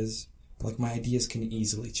ideas. But, like, my ideas can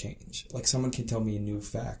easily change. Like, someone can tell me a new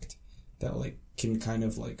fact that, like, can kind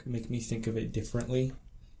of, like, make me think of it differently.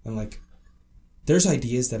 And, like, there's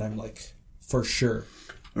ideas that I'm, like, for sure.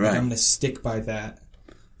 Right. Like, I'm going to stick by that.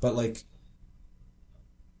 But, like,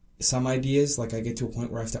 some ideas, like, I get to a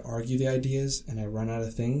point where I have to argue the ideas and I run out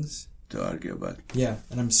of things to argue about. Yeah,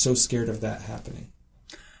 and I'm so scared of that happening.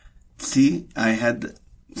 See, I had the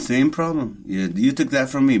same problem. You took that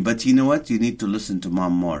from me. But you know what? You need to listen to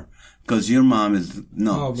Mom more. Because your mom is,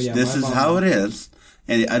 this is how it is.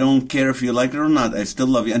 And I don't care if you like it or not. I still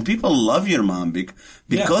love you. And people love your mom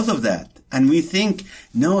because of that. And we think,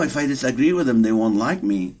 no, if I disagree with them, they won't like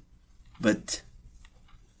me. But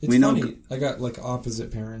it's funny. I got, like,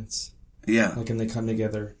 opposite parents. Yeah. Like, and they come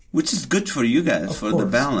together. Which is good for you guys, for the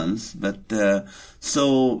balance. But,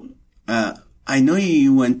 I know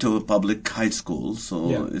you went to a public high school,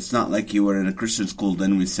 so it's not like you were in a Christian school,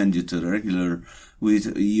 then we send you to the regular. We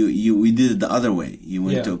did it the other way. You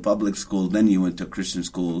went to a public school, then you went to a Christian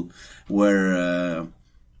school where,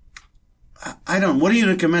 what do you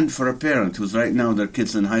recommend for a parent who's right now their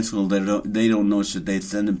kids in high school, they don't know, should they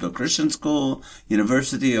send them to a Christian school,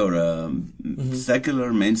 university, or a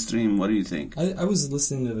secular, mainstream? What do you think? I was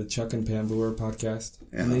listening to the Chuck and Pam Brewer podcast,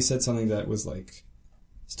 and they said something that was like,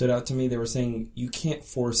 stood out to me. They were saying, you can't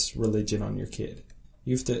force religion on your kid.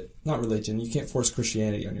 You have to, not religion, you can't force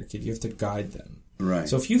Christianity on your kid. You have to guide them. Right.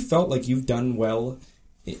 So if you felt like you've done well,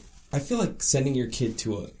 I feel like sending your kid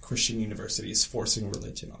to a Christian university is forcing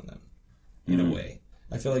religion on them. In a way.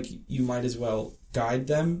 I feel like you might as well guide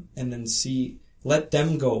them and then let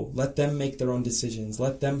them go. Let them make their own decisions.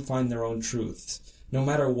 Let them find their own truths, no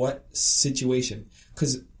matter what situation.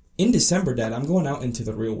 Because in December, Dad, I'm going out into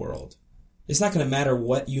the real world. It's not going to matter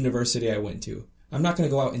what university I went to. I'm not going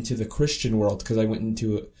to go out into the Christian world because I went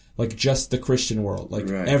into, like, just the Christian world. Like,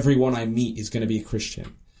 everyone I meet is going to be a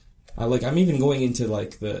Christian. I'm even going into,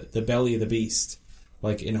 like, the belly of the beast,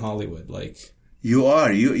 like, in Hollywood. Like, you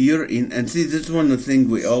are. You're in. And see, this is one of the things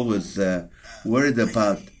we always worried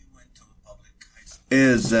about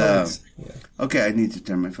is... Okay, I need to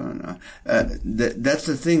turn my phone on. That's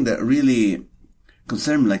the thing that really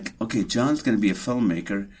concerned me. Like, okay, John's going to be a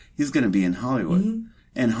filmmaker. He's going to be in Hollywood. Mm-hmm.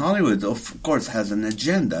 And Hollywood, of course, has an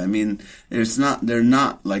agenda. I mean, they're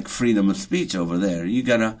not like freedom of speech over there. You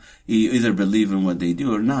either believe in what they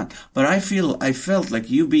do or not. But I felt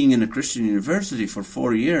like you being in a Christian university for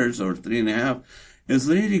 4 years or 3.5 is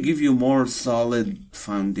really give you more solid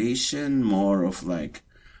foundation, more of like,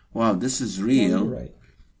 wow, this is real. Yeah, right.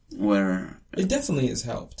 Where it definitely has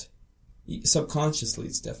helped. Subconsciously,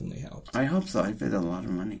 it's definitely helped. I hope so. I paid a lot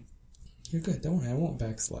of money. You're good. Don't worry. I won't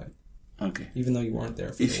backslide. Okay. Even though you weren't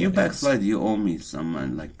there for If you backslide, you owe me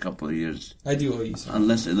some, like a couple of years. I do owe you some.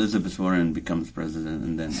 Unless Elizabeth Warren becomes president,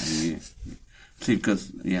 and then you... See,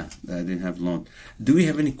 because, I didn't have loan. Do we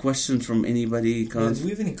have any questions from anybody? Do we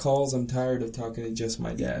have any calls? I'm tired of talking to just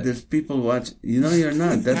my dad. There's people watch. You're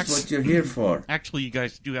not. That's what you're here for. Actually, you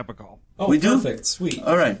guys do have a call. Oh, we perfect. Do? Sweet.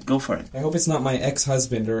 All right, go for it. I hope it's not my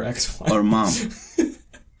ex-husband or ex-wife. Or mom.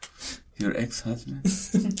 Your ex-husband?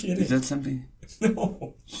 I'm kidding. Is that something?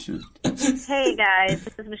 No. Shoot. Hey, guys.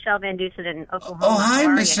 This is Michelle Van Dusen in Oklahoma. Oh, hi,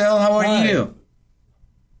 Michelle. How are you?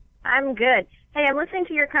 I'm good. Hey, I'm listening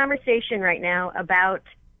to your conversation right now about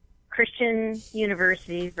Christian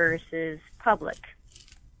university versus public.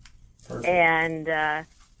 Perfect. And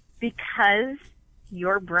because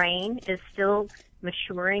your brain is still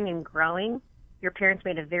maturing and growing, your parents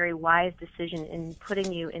made a very wise decision in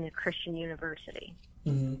putting you in a Christian university.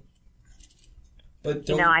 Mm-hmm. But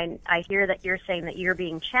I hear that you're saying that you're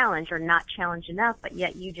being challenged or not challenged enough, but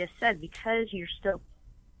yet you just said because you're still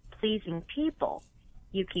pleasing people,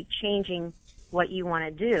 you keep changing what you want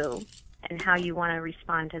to do and how you want to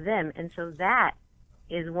respond to them. And so that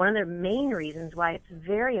is one of the main reasons why it's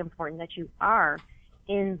very important that you are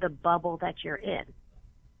in the bubble that you're in.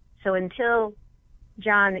 So until,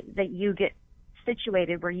 John, that you get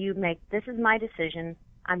situated where you make, this is my decision,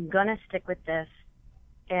 I'm going to stick with this,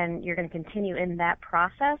 and you're going to continue in that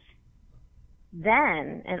process,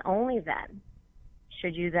 then, and only then,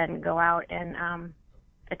 should you then go out and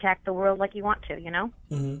attack the world like you want to,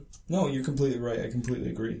 Mm-hmm. No, you're completely right. I completely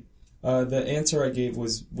agree. The answer I gave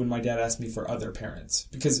was when my dad asked me for other parents.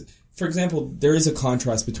 Because, for example, there is a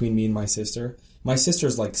contrast between me and my sister. My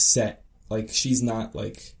sister's, set. She's not,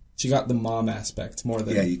 she got the mom aspect more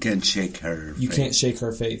than... Yeah, you can't shake her faith. You can't shake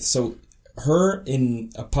her faith. So her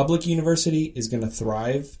in a public university is going to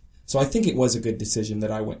thrive. So I think it was a good decision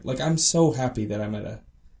that I went. I'm so happy that I'm at a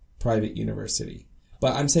private university.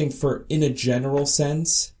 But I'm saying in a general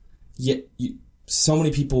sense, so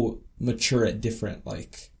many people mature at different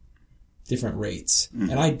rates. Mm-hmm.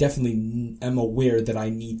 And I definitely am aware that I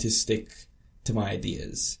need to stick to my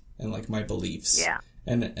ideas and my beliefs. Yeah.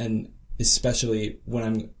 And especially when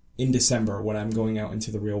I'm in December, when I'm going out into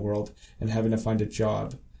the real world and having to find a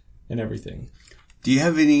job and everything. Do you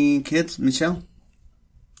have any kids, Michelle?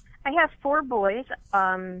 I have 4 boys.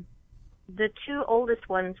 The 2 oldest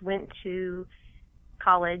ones went to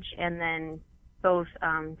college and then both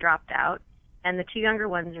dropped out. And the 2 younger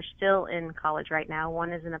ones are still in college right now.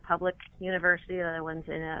 One is in a public university, the other one's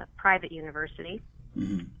in a private university.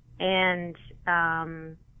 Mm-hmm. And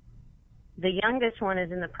the youngest one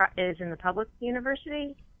is in the public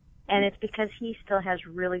university, and it's because he still has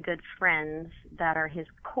really good friends that are his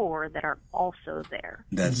core that are also there.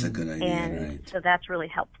 That's a good idea, and right? So that's really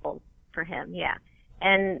helpful for him, yeah.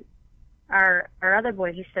 And our other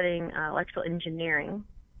boy, he's studying electrical engineering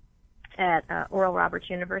at Oral Roberts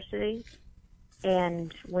University.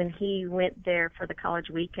 And when he went there for the college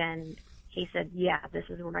weekend, he said, yeah, this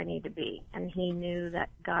is where I need to be. And he knew that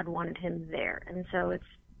God wanted him there. And so it's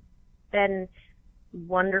been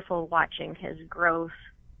wonderful watching his growth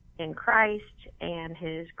in Christ and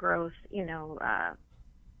his growth,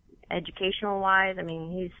 educational-wise. I mean,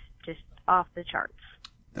 he's just off the charts.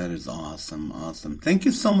 That is awesome, awesome. Thank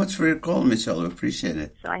you so much for your call, Michelle. I appreciate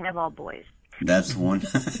it. So I have all boys. That's one.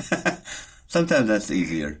 Sometimes that's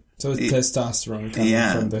easier. So it's testosterone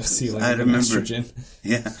coming from the ceiling of estrogen.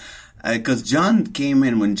 Yeah. Because John came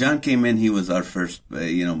in. When John came in, he was our first,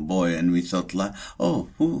 boy, and we thought,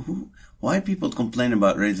 why people complain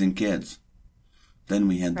about raising kids? Then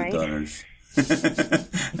we had the daughters.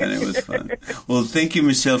 And it was fun. Well, thank you,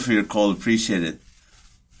 Michelle, for your call. Appreciate it.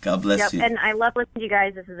 God bless you. And I love listening to you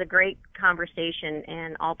guys. This is a great conversation,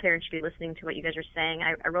 and all parents should be listening to what you guys are saying.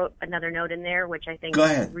 I wrote another note in there, which I think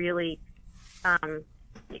is really.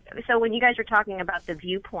 So when you guys were talking about the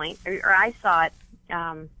viewpoint, or I saw it,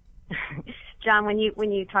 John, when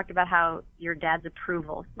you talked about how your dad's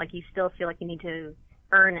approval, like you still feel like you need to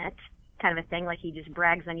earn it, kind of a thing, like he just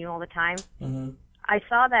brags on you all the time. Mm-hmm. I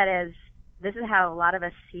saw that as this is how a lot of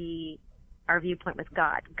us see our viewpoint with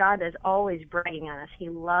God. God is always bragging on us. He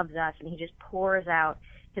loves us, and he just pours out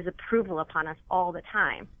his approval upon us all the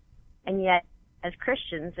time. And yet, as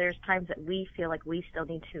Christians, there's times that we feel like we still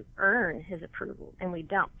need to earn his approval, and we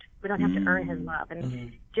don't. We don't have to earn his love.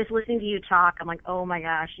 And just listening to you talk, I'm like, oh my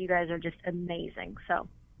gosh, you guys are just amazing. So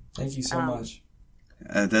thank you so much.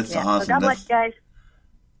 That's awesome. So God bless you guys.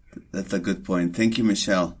 That's a good point. Thank you,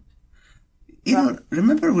 Michelle. You know,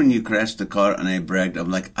 remember when you crashed the car and I bragged?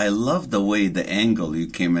 I'm like, I love the way the angle you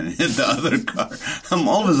came in and hit the other car. I'm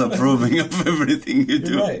always approving of everything you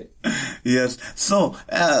do. You're right. Yes. So,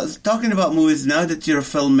 talking about movies, now that you're a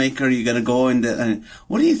filmmaker, you're going to go into...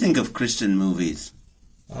 what do you think of Christian movies?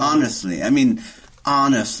 Honestly. I mean,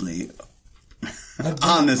 honestly. I've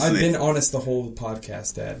been honest the whole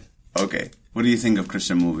podcast, Dad. Okay. What do you think of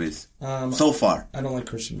Christian movies so far? I don't like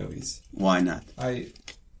Christian movies. Why not?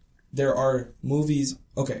 There are movies...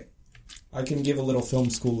 Okay, I can give a little film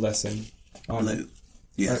school lesson on it.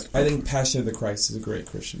 Yes. I think Passion of the Christ is a great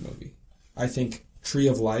Christian movie. I think Tree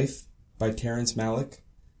of Life by Terrence Malick.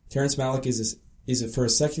 Terrence Malick is for a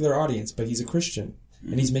secular audience, but he's a Christian,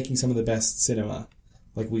 and he's making some of the best cinema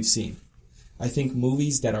like we've seen. I think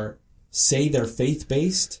movies that say they're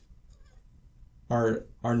faith-based are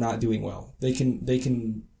not doing well.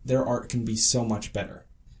 Their art can be so much better.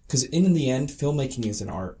 Because in the end, filmmaking is an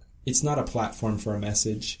art. It's not a platform for a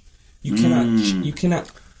message. You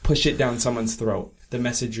cannot push it down someone's throat, the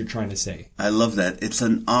message you're trying to say. I love that. It's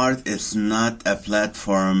an art. It's not a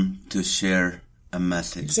platform to share a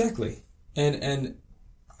message. Exactly. And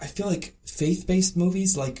I feel like faith-based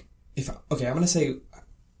movies, like, I'm going to say,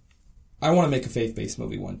 I want to make a faith-based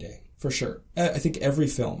movie one day, for sure. I think every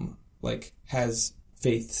film, like, has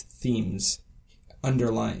faith themes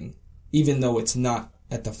underlying, even though it's not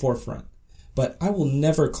at the forefront. But I will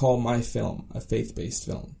never call my film a faith-based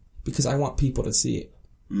film because I want people to see it.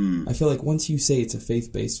 I feel like once you say it's a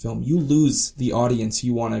faith-based film, you lose the audience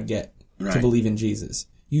you want to get to believe in Jesus.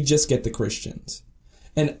 You just get the Christians.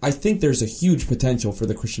 And I think there's a huge potential for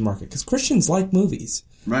the Christian market because Christians like movies.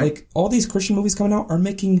 Right. Like, all these Christian movies coming out are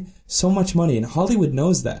making so much money, and Hollywood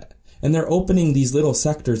knows that. And they're opening these little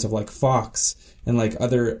sectors of, like, Fox and, like,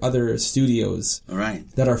 other studios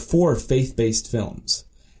that are for faith-based films.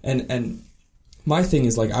 And my thing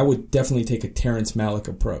is, like, I would definitely take a Terrence Malick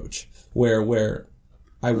approach where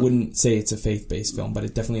I wouldn't say it's a faith-based film, but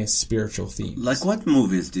it definitely has spiritual themes. Like, what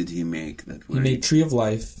movies did he make that were... He made Tree of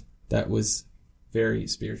Life. That was very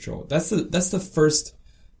spiritual. That's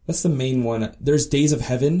the main one. There's Days of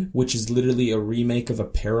Heaven, which is literally a remake of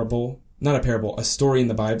a story in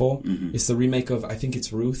the Bible. Mm-hmm. It's the remake of, I think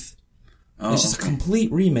it's Ruth. Oh, it's just a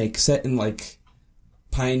complete remake set in, like,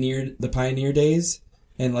 the pioneer days.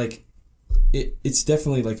 And, like, it's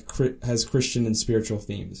definitely, like, has Christian and spiritual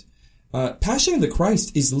themes. Passion of the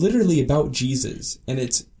Christ is literally about Jesus, and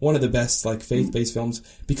it's one of the best, like, faith-based films,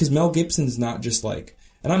 because Mel Gibson's not just, like,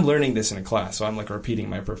 and I'm learning this in a class, so I'm, like, repeating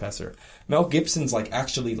my professor. Mel Gibson's, like,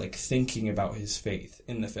 actually, like, thinking about his faith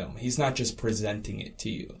in the film. He's not just presenting it to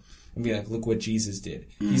you and being like, look what Jesus did.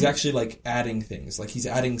 He's actually, like, adding things. Like, he's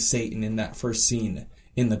adding Satan in that first scene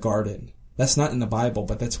in the garden. That's not in the Bible,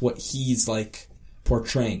 but that's what he's, like,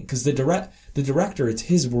 portraying. Because the director, it's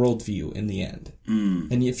his worldview in the end.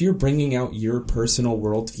 And if you're bringing out your personal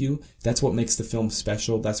worldview, that's what makes the film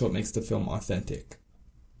special. That's what makes the film authentic.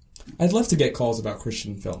 I'd love to get calls about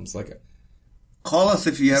Christian films. Like, call us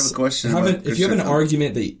if you have a question. If you have an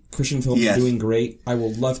argument that Christian films are doing great, I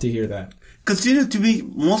will love to hear that. Because, to me,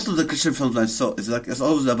 most of the Christian films I saw, it's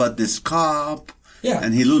always about this cop. Yeah.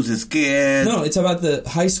 And he loses his kid. No, it's about the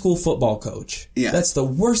high school football coach. Yeah. That's the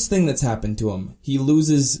worst thing that's happened to him. He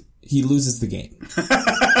loses the game.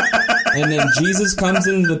 And then Jesus comes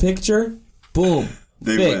into the picture. Boom.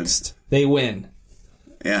 Fixed. They win.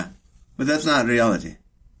 Yeah. But that's not reality.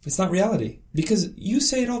 It's not reality. Because you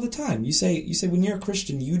say it all the time. You say when you're a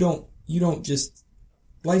Christian, you don't just,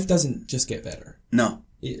 life doesn't just get better. No.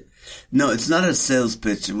 No, it's not a sales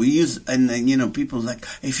pitch. We use, and people like,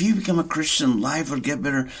 if you become a Christian, life will get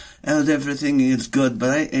better, and everything is good.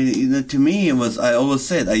 But to me, I always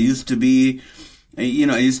said, I used to be I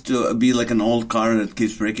used to be like an old car that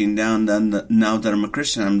keeps breaking down. Now that I'm a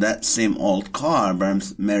Christian, I'm that same old car, but I'm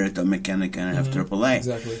married to a mechanic and I have AAA.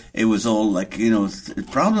 Exactly. It was all like,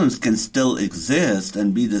 problems can still exist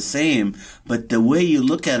and be the same, but the way you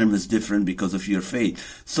look at them is different because of your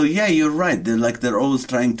faith. So yeah, you're right. They're always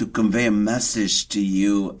trying to convey a message to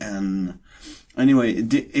you. And anyway,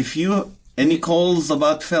 if you any calls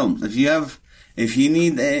about films, if you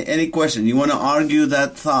need any question, you want to argue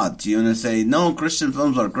that thought, you want to say, no, Christian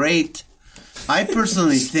films are great. I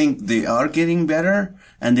personally think they are getting better,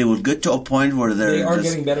 and they will get to a point where they are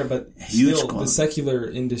getting better, but still, quality. The secular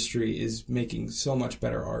industry is making so much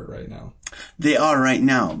better art right now. They are right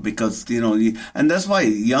now because, and that's why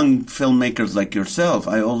young filmmakers like yourself,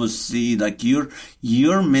 I always see like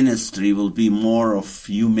your ministry will be more of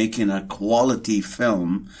you making a quality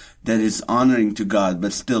film that is honoring to God,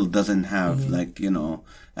 but still doesn't have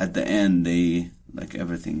at the end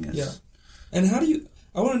everything is. Yeah. And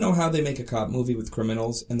I want to know how they make a cop movie with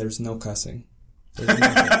criminals and there's no cussing. There's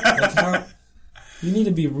nothing. You need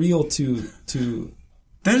to be real to. The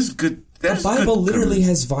Bible literally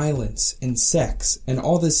has violence and sex and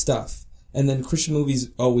all this stuff, and then Christian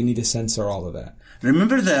movies. Oh, we need to censor all of that.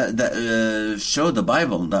 Remember that show, The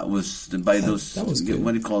Bible, that was by those. That was good.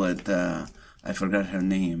 What do you call it? I forgot her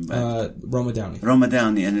name. But Roma Downey. Roma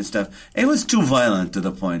Downey and stuff. It was too violent to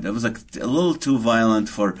the point. It was like a little too violent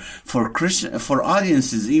for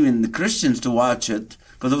audiences, even the Christians, to watch it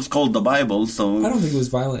because it was called The Bible. So I don't think it was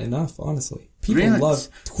violent enough. Honestly, people love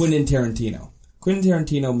Quentin Tarantino. Quentin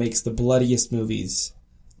Tarantino makes the bloodiest movies.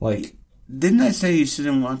 Like, didn't I say you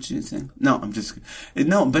shouldn't watch anything? No, I'm just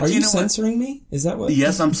no. But are you know censoring me? Is that what?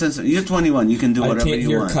 Yes, I'm censoring. You're 21. You can do whatever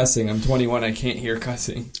you want. I can't hear cussing. I'm 21. I can't hear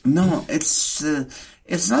cussing. No, it's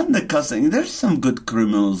not the cussing. There's some good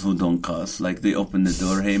criminals who don't cuss. Like they open the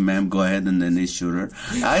door, hey ma'am, go ahead, and then they shoot her.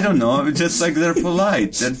 I don't know. It's just like they're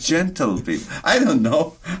polite. They're gentle people. I don't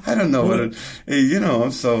know what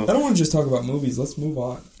So I don't want to just talk about movies. Let's move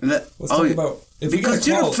on. Let's talk about because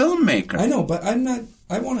you're a filmmaker. I know, but I'm not.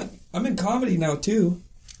 I'm in comedy now too.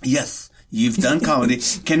 Yes. You've done comedy.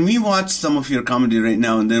 Can we watch some of your comedy right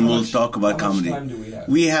now, and then we'll talk about comedy? How much time do we have?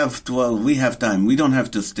 We have time. We don't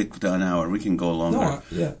have to stick to an hour. We can go longer. No,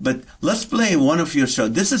 yeah. But let's play one of your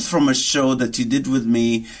shows. This is from a show that you did with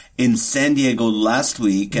me in San Diego last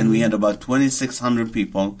week, and we had about 2,600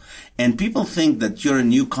 people. And people think that you're a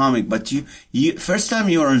new comic, but you first time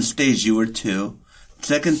you were on stage, you were 2.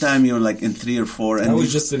 Second time you were like in 3 or 4. And I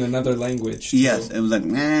was just in another language. Yes, it was like,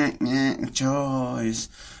 choice.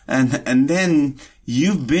 And then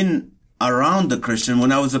you've been around the Christian.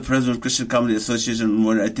 When I was the president of Christian Comedy Association,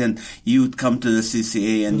 when I attend, you would come to the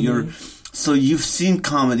CCA and so you've seen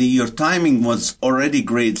comedy. Your timing was already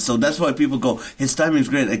great. So that's why people go, his timing's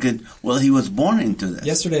great. He was born into this.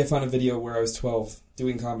 Yesterday I found a video where I was 12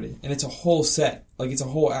 doing comedy. And it's a whole set. Like it's a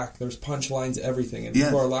whole act. There's punchlines, everything. And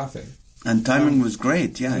people are laughing. And timing was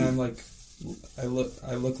great, yeah. And I'm like, I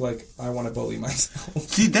look like I want to bully myself.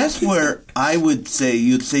 See, that's where I would say,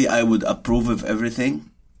 you'd say I would approve of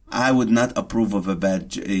everything. I would not approve of a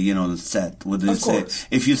bad, set. Of course.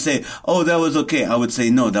 If you say, oh, that was okay, I would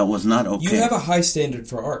say, no, that was not okay. You have a high standard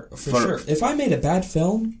for art, for sure. If I made a bad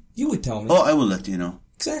film, you would tell me. Oh, I will let you know.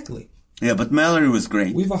 Exactly. Yeah, but Mallory was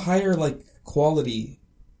great. We have a higher, quality.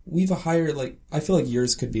 We have a higher, I feel like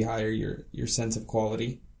yours could be higher, your sense of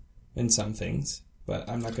quality in some things. But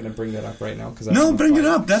I'm not going to bring that up right now. No, bring it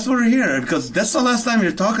up. That's why we're here. Because that's the last time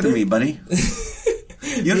you're talking to me, buddy.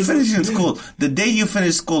 You're finishing school. The day you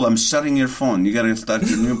finish school, I'm shutting your phone. You got to start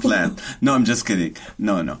your new plan. No, I'm just kidding.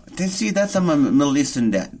 No. See, that's a Middle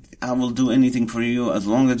Eastern dad. I will do anything for you as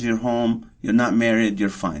long as you're home. You're not married. You're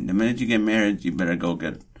fine. The minute you get married, you better go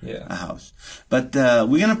get a house. But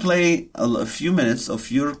we're going to play a few minutes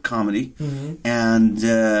of your comedy, and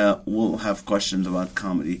we'll have questions about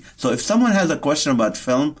comedy. So if someone has a question about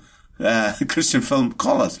film, Christian film,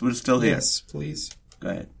 call us. We're still here. Yes, please. Go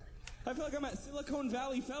ahead. I feel like I'm at Silicon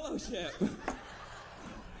Valley Fellowship.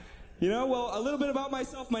 Well, a little bit about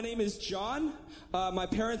myself. My name is John. My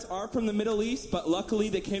parents are from the Middle East, but luckily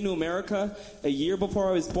they came to America a year before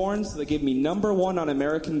I was born, so they gave me #1 on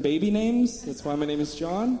American baby names. That's why my name is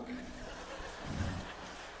John.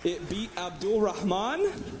 It beat Abdul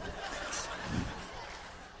Rahman.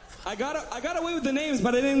 I got away with the names,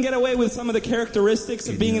 but I didn't get away with some of the characteristics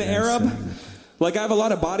of being an Arab. Like, I have a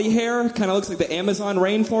lot of body hair. Kind of looks like the Amazon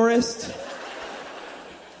rainforest.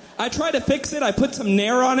 I tried to fix it. I put some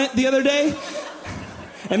Nair on it the other day.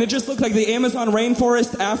 And it just looked like the Amazon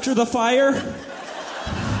rainforest after the fire.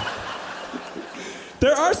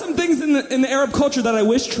 There are some things in the Arab culture that I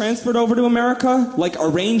wish transferred over to America, like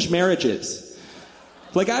arranged marriages.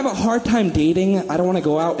 Like, I have a hard time dating. I don't want to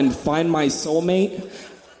go out and find my soulmate.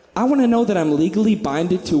 I want to know that I'm legally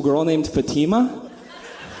binded to a girl named Fatima.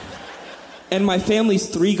 And my family's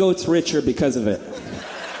 3 goats richer because of it.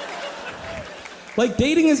 Like,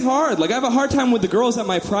 dating is hard. Like, I have a hard time with the girls at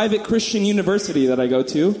my private Christian university that I go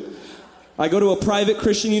to. I go to a private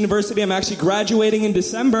Christian university. I'm actually graduating in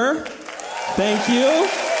December. Thank you.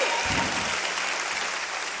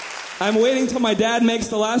 I'm waiting till my dad makes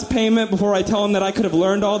the last payment before I tell him that I could have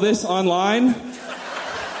learned all this online.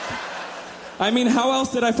 I mean, how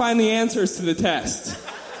else did I find the answers to the test?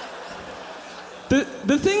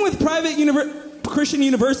 The thing with private Christian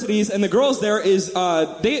universities and the girls there is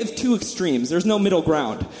they have 2 extremes. There's no middle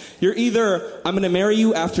ground. You're either, I'm going to marry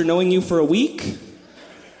you after knowing you for a week,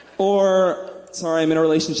 or, sorry, I'm in a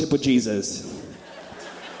relationship with Jesus.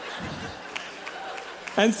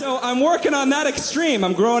 And so I'm working on that extreme.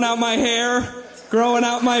 I'm growing out my hair, growing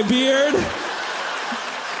out my beard.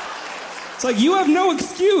 It's like, you have no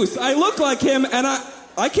excuse. I look like him, and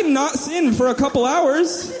I cannot sin for a couple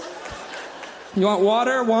hours. You want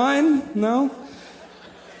water, wine? No?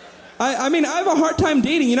 I mean, I have a hard time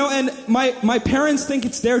dating, and my parents think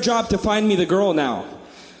it's their job to find me the girl now.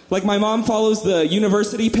 Like, my mom follows the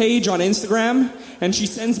university page on Instagram, and she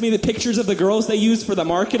sends me the pictures of the girls they use for the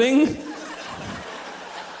marketing.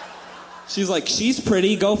 She's like, she's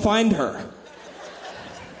pretty, go find her.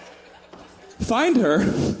 Find her?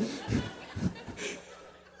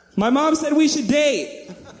 My mom said we should date.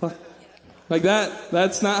 Like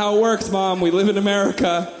that's not how it works, Mom. We live in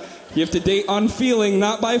America. You have to date on feeling,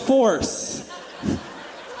 not by force.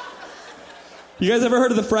 You guys ever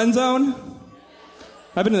heard of the friend zone?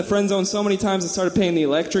 I've been in the friend zone so many times I started paying the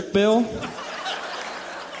electric bill.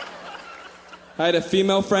 I had a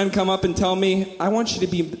female friend come up and tell me, I want you to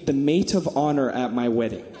be the mate of honor at my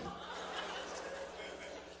wedding.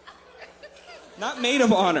 Not maid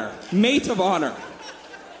of honor, mate of honor.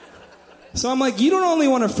 So I'm like, you don't only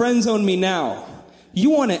want to friend zone me now, you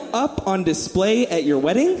want it up on display at your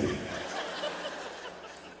wedding?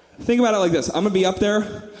 Think about it like this. I'm going to be up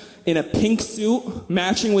there in a pink suit,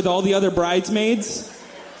 matching with all the other bridesmaids.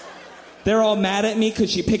 They're all mad at me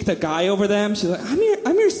because she picked a guy over them. She's like, I'm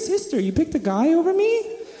your sister. You picked a guy over me?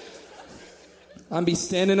 I'm be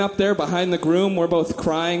standing up there behind the groom. We're both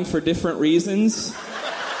crying for different reasons.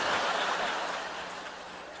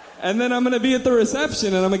 And then I'm going to be at the reception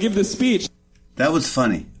and I'm going to give the speech. That was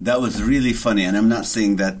funny. That was really funny. And I'm not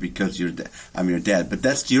saying that because I'm your dad, but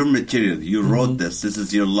that's your material. You wrote this. This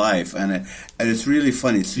is your life. And it's really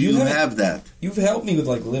funny. So you have that. You've helped me with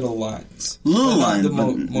like little lines. Little lines,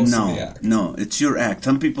 most of the act. No, it's your act.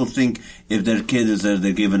 Some people think if their kid is there,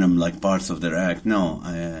 they're giving them like parts of their act. No.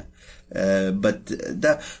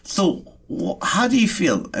 So how do you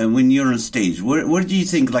feel when you're on stage? Where do you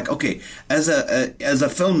think, like, okay, as a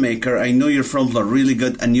filmmaker, I know your films are really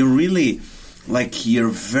good and you're really... Like, you're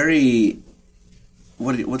very,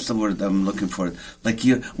 what's the word I'm looking for? Like,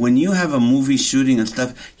 when you have a movie shooting and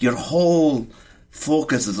stuff, your whole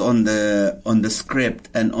focus is on the script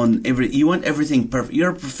and on you want everything perfect.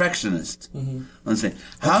 You're a perfectionist. Mm-hmm.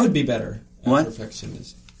 I could be better. What?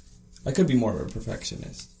 Perfectionist. I could be more of a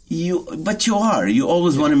perfectionist. But you are. You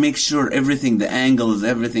always want to make sure everything, the angles,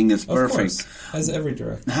 everything is perfect. Of course, as every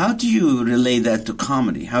director. How do you relay that to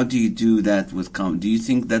comedy? How do you do that with comedy? Do you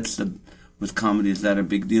think with comedy, is that a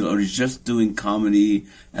big deal? Or is just doing comedy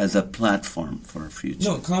as a platform for a future?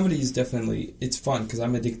 No, comedy is definitely, it's fun because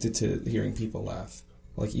I'm addicted to hearing people laugh.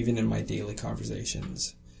 Like, even in my daily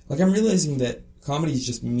conversations. Like, I'm realizing that comedy is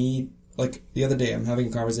just me. Like, the other day, I'm having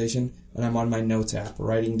a conversation and I'm on my notes app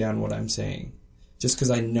writing down what I'm saying. Just because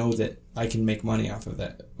I know that I can make money off of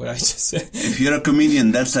that, what I just said. If you're a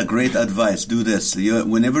comedian, that's a great advice. Do this.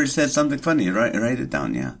 Whenever you said something funny, write it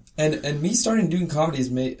down, yeah. And me starting doing comedy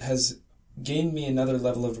has gained me another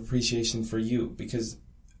level of appreciation for you because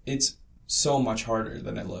it's so much harder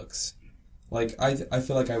than it looks. Like, I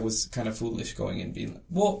feel like I was kind of foolish going in being like,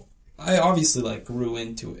 well, I obviously, like, grew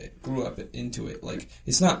up into it. Like,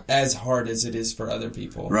 it's not as hard as it is for other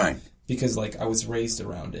people. Right. Because, like, I was raised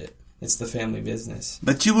around it. It's the family business.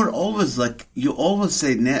 But you were always, like, you always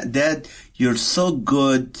say, Dad, you're so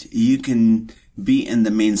good, you can be in the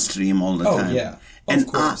mainstream all the time. Oh, yeah. Of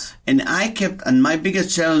course. And my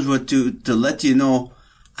biggest challenge was to let you know,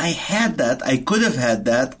 I had that. I could have had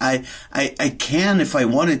that. I can if I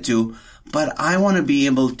wanted to, but I want to be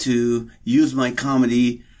able to use my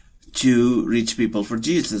comedy to reach people for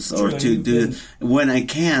Jesus, or to do when I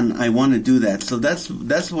can. I want to do that. So that's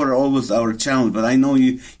what always our challenge. But I know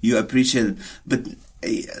you appreciate it. But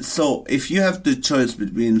so if you have the choice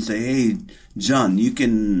between say, hey, John, you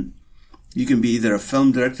can You can be either a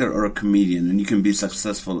film director or a comedian, and you can be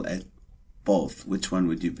successful at both. Which one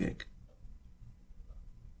would you pick?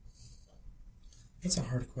 That's a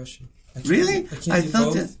hard question. Really? I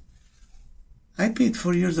thought both. that. I paid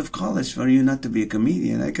 4 years of college for you not to be a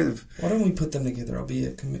comedian. I could have. Why don't we put them together? I'll be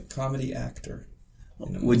a comedy actor.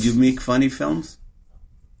 Would you make funny films?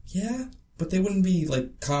 Yeah, but they wouldn't be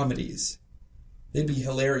like comedies. They'd be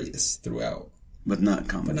hilarious throughout. But not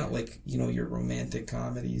comedy. But not like, your romantic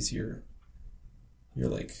comedies. You're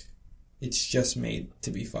like, it's just made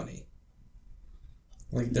to be funny.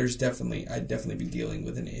 Like, I'd definitely be dealing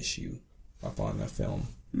with an issue up on the film.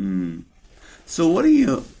 So what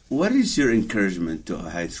is your encouragement to a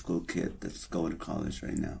high school kid that's going to college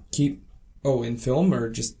right now? In film or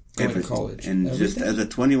just going to college? And Everything? just as a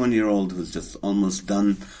 21-year-old who's just almost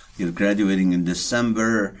done, you're graduating in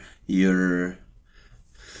December,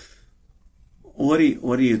 what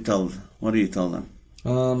do you tell them?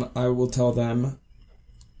 I will tell them,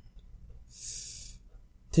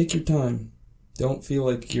 take your time. Don't feel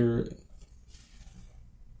like you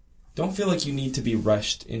need to be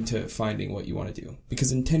rushed into finding what you want to do.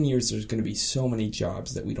 Because in 10 years, there's going to be so many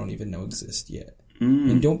jobs that we don't even know exist yet.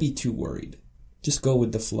 And don't be too worried. Just go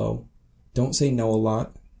with the flow. Don't say no a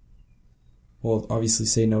lot. Well, obviously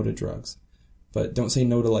say no to drugs. But don't say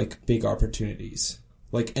no to, like, big opportunities.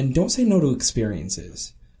 Like, and don't say no to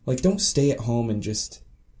experiences. Like, don't stay at home and just,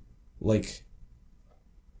 like,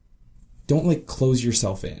 don't, like, close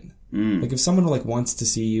yourself in. Like, if someone, like, wants to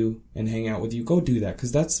see you and hang out with you, go do that,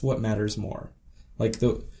 because that's what matters more. Like,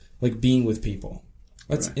 being with people.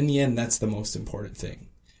 That's right. In the end, that's the most important thing.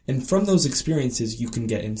 And from those experiences, you can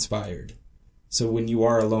get inspired. So when you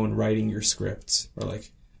are alone writing your scripts or,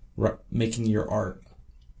 like, making your art.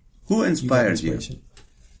 Who inspires you?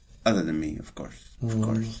 Other than me, of course. Of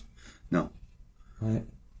course. No. Right.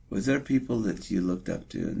 Was there people that you looked up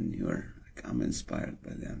to and you were like, I'm inspired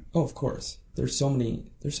by them? Oh, of course. There's so many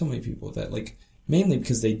people that, like, mainly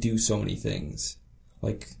because they do so many things.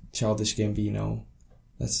 Like Childish Gambino.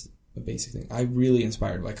 That's a basic thing. I'm really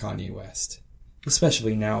inspired by Kanye West.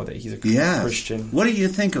 Especially now that he's a Christian. What do you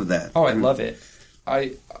think of that? Oh, I love it.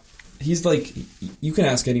 He's like, you can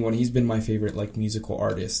ask anyone, he's been my favorite, like, musical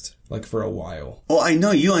artist, like, for a while. Oh, I know,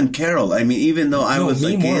 you and Carol. I mean, even though I was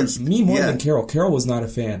against... Me more than Carol. Carol was not a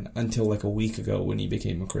fan until, like, a week ago when he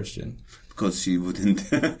became a Christian. Because she wouldn't...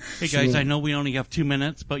 Hey, guys, I know we only have 2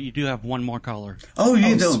 minutes, but you do have one more caller. Oh,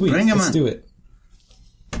 you do? Sweet. Bring him Let's on. do it.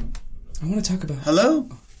 I want to talk about... Hello?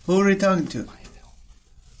 Who are we talking to?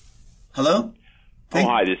 Hello?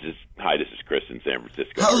 Hi, this is Chris in San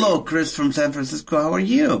Francisco. Hello, Chris from San Francisco. How are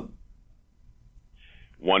you?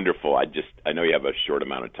 Wonderful. I know you have a short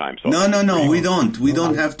amount of time. So No, we don't. We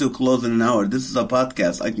don't have to close in an hour. This is a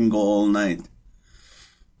podcast. I can go all night.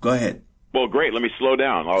 Go ahead. Well, great. Let me slow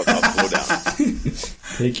down. I'll slow down.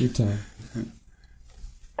 Take your time.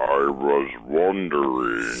 I was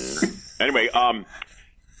wondering. Anyway,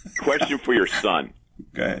 question for your son.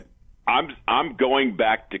 Go ahead. I'm going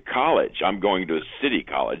back to college. I'm going to a city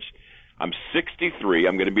college. I'm 63.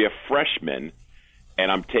 I'm going to be a freshman,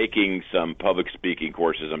 and I'm taking some public speaking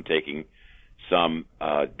courses. I'm taking some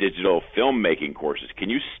digital filmmaking courses. Can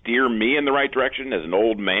you steer me in the right direction as an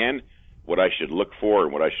old man, what I should look for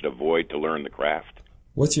and what I should avoid to learn the craft?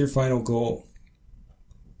 What's your final goal?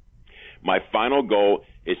 My final goal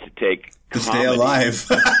is to take stay alive.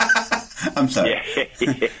 I'm sorry.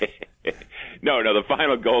 No, the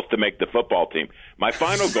final goal is to make the football team. My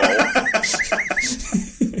final goal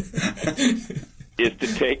is to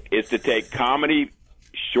take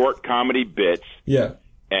short comedy bits,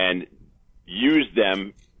 and use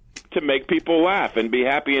them to make people laugh and be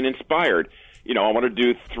happy and inspired. I want to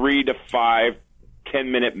do 3 to 5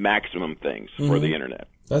 10-minute maximum things for the internet.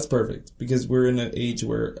 That's perfect, because we're in an age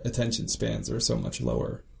where attention spans are so much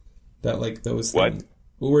lower that, like, those what? things...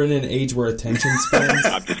 We're in an age where attention spans...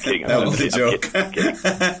 I'm just kidding. That was a joke.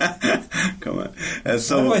 Come on. Why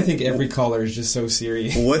do I think every caller is just so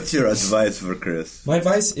serious? What's your advice for Chris? My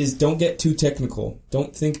advice is don't get too technical.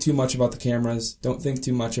 Don't think too much about the cameras. Don't think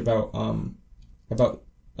too much about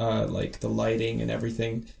like the lighting and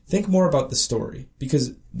everything. Think more about the story,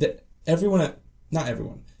 because not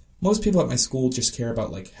everyone. Most people at my school just care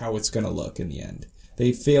about, like, how it's going to look in the end.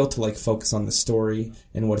 They fail to, like, focus on the story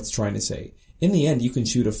and what it's trying to say. In the end, you can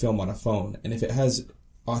shoot a film on a phone, and if it has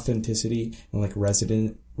authenticity and, like,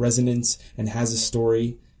 resonance and has a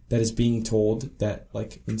story that is being told that,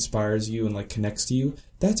 like, inspires you and, like, connects to you,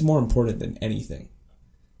 that's more important than anything.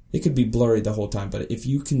 It could be blurry the whole time, but if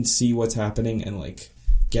you can see what's happening and, like,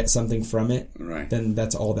 get something from it, then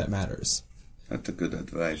that's all that matters. That's a good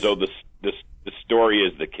advice. So the story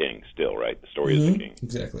is the king still, right? The story is the king.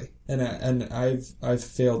 Exactly. And I've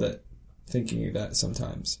failed at thinking that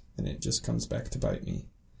sometimes, and it just comes back to bite me.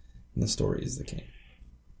 And the story is the king.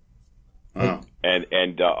 Wow.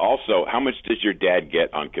 And also, how much does your dad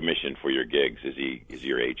get on commission for your gigs? Is he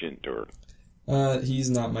your agent or? He's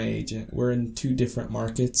not my agent. We're in two different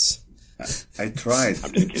markets. I tried.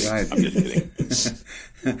 I'm just kidding. I'm just kidding.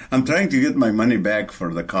 I'm trying to get my money back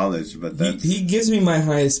for the college, but that's... He gives me my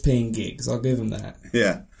highest paying gigs. I'll give him that.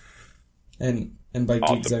 Yeah. And by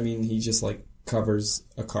Awesome. gigs, I mean he just like covers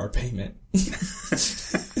a car payment.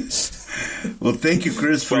 Well, thank you,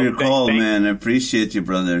 Chris, for your call, man. I appreciate you,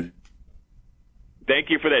 brother.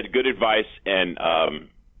 Thank you for that good advice, and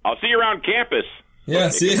I'll see you around campus. Yeah,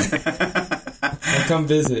 see? I'll come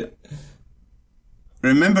visit.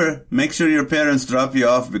 Remember, make sure your parents drop you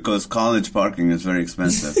off because college parking is very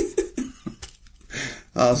expensive.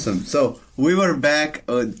 Awesome. So we were back.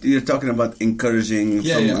 You're talking about encouraging.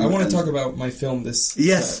 Yeah. I want to talk about my film.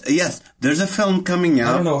 Yes. There's a film coming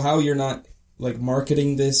out. I don't know how you're not like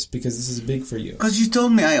marketing this because this is big for you. Because you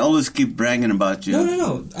told me I always keep bragging about you.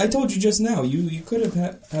 No. I told you just now. You could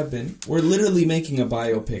have been. We're literally making a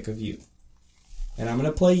biopic of you, and I'm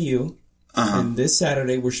gonna play you. And this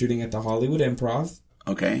Saturday we're shooting at the Hollywood Improv.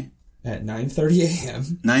 Okay. At 9:30 a.m.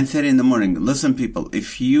 9:30 in the morning. Listen, people,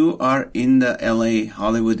 if you are in the LA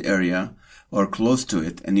Hollywood area or close to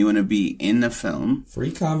it and you want to be in a film,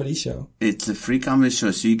 free comedy show. It's a free comedy show,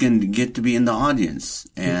 so you can get to be in the audience.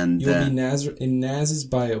 And you'll be in Naz's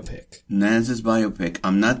biopic. Naz's biopic.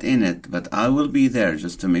 I'm not in it, but I will be there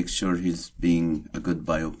just to make sure he's being a good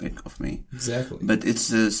biopic of me. Exactly. But it's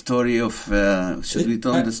a story of... should we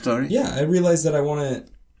tell the story? Yeah, I realized that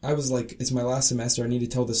I was like, it's my last semester. I need to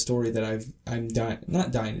tell the story that I'm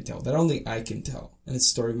not dying to tell, that only I can tell. And it's the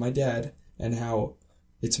story of my dad and how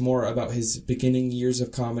it's more about his beginning years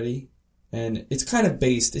of comedy. And it's kind of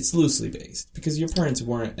it's loosely based because your parents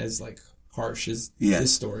weren't as like harsh as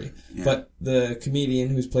this story. Yeah. But the comedian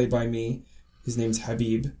who's played by me, his name's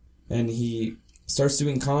Habib, and he starts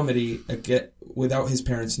doing comedy without his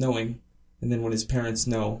parents knowing. And then when his parents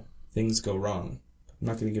know, things go wrong. I'm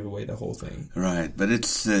not going to give away the whole thing. Right, but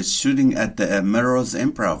it's shooting at the Melrose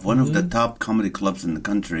Improv, one of the top comedy clubs in the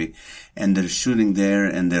country, and they're shooting there,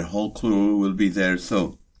 and their whole crew will be there.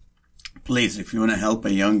 So, please, if you want to help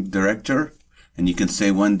a young director, and you can say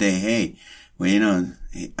one day, hey, well,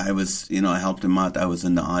 I helped him out. I was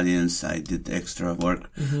in the audience. I did extra work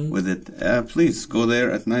with it. Please go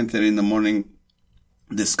there at 9:30 in the morning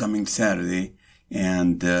this coming Saturday,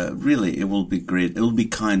 and really, it will be great. It will be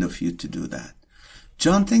kind of you to do that.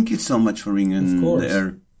 John, thank you so much for being in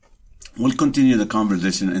there. We'll continue the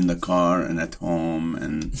conversation in the car and at home I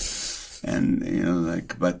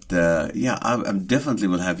definitely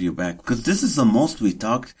will have you back because this is the most we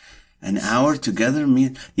talked an hour together. I'm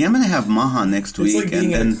going to have Maha next week.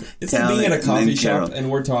 It's like being at a coffee shop and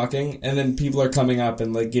we're talking and then people are coming up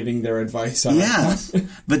and like giving their advice on it.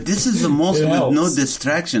 But this is the most with no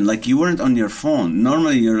distraction. Like you weren't on your phone.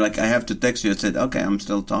 Normally you're like, I have to text you. I said, okay, I'm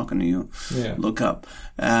still talking to you. Yeah. Look up.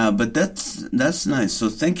 But that's nice. So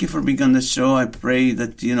thank you for being on the show. I pray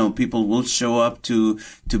that, people will show up to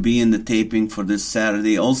be in the taping for this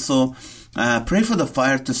Saturday. Also, pray for the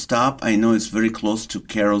fire to stop. I know it's very close to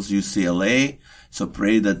Carroll's UCLA, so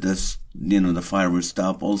pray that the fire will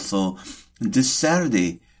stop. Also, this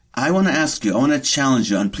Saturday, I want to ask you, I want to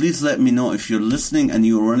challenge you, and please let me know if you're listening and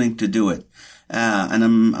you're willing to do it. And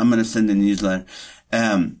I'm going to send a newsletter.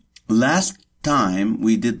 Last time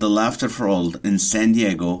we did the Laughter for All in San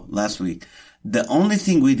Diego last week, the only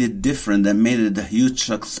thing we did different that made it a huge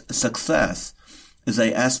success is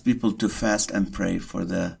I asked people to fast and pray for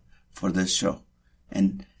this show.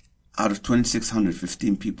 And out of 2,600,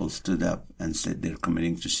 15 people stood up and said they're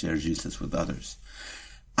committing to share Jesus with others.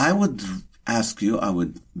 I would ask you, I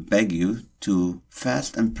would beg you to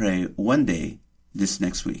fast and pray one day this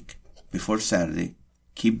next week before Saturday.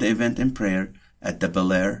 Keep the event in prayer at the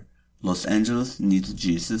Bel Air. Los Angeles needs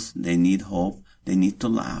Jesus. They need hope. They need to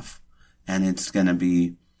laugh. And it's going to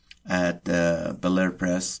be at Bel Air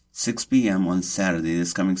Press, 6 p.m. on Saturday,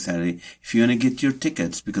 this coming Saturday. If you want to get your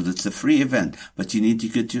tickets, because it's a free event, but you need to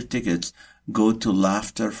get your tickets, go to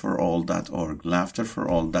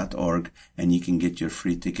laughterforall.org, and you can get your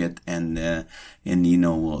free ticket, and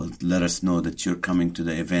let us know that you're coming to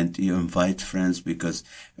the event. You invite friends, because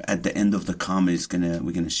at the end of the comedy,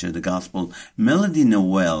 we're gonna share the gospel. Melody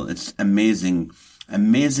Noel, it's amazing.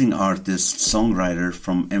 amazing artist, songwriter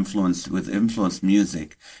from Influence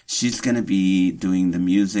Music. She's going to be doing the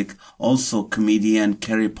music. Also, comedian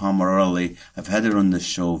Carrie Pomerelli. I've had her on the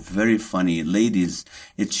show. Very funny. Ladies,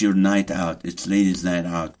 it's your night out. It's ladies' night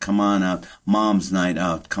out. Come on out. Mom's night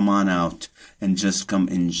out. Come on out and just come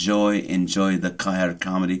enjoy the her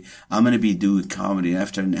comedy. I'm going to be doing comedy.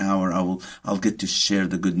 After an hour, I'll get to share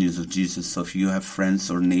the good news of Jesus. So if you have friends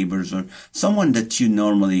or neighbors or someone that you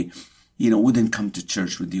normally, wouldn't come to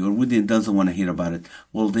church with you or doesn't want to hear about it,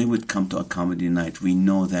 well, they would come to a comedy night. We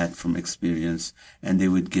know that from experience, and they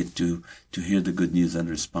would get to hear the good news and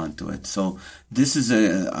respond to it. So this is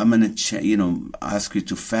I'm going to, ask you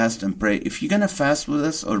to fast and pray. If you're going to fast with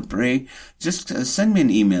us or pray, just send me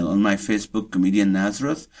an email on my Facebook, Comedian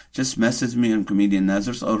Nazareth. Just message me on Comedian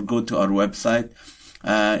Nazareth or go to our website,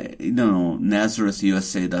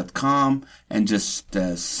 NazarethUSA.com, and just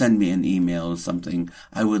send me an email or something.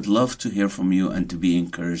 I would love to hear from you and to be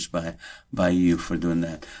encouraged by you for doing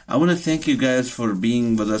that. I want to thank you guys for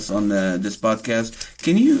being with us on this podcast.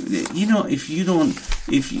 Can you, you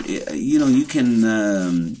can,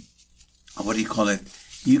 what do you call it?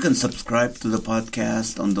 You can subscribe to the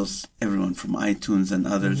podcast on everyone from iTunes and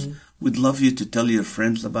others. Mm-hmm. We'd love you to tell your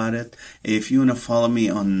friends about it. If you want to follow me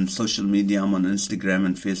on social media, I'm on Instagram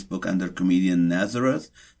and Facebook under Comedian Nazareth,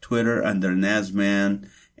 Twitter under Nazman,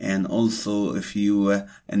 and also if you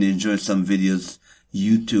and enjoy some videos,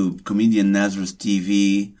 YouTube, Comedian Nazareth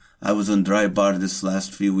TV. I was on Dry Bar this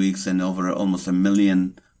last few weeks and over almost a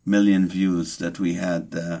million views that we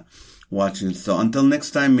had watching. So until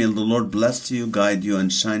next time, may the Lord bless you, guide you,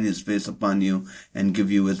 and shine His face upon you and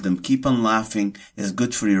give you wisdom. Keep on laughing. It's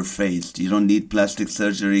good for your face. You don't need plastic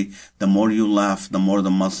surgery. The more you laugh, the more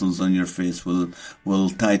the muscles on your face will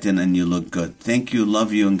tighten and you look good. Thank you,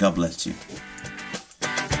 love you, and God bless you.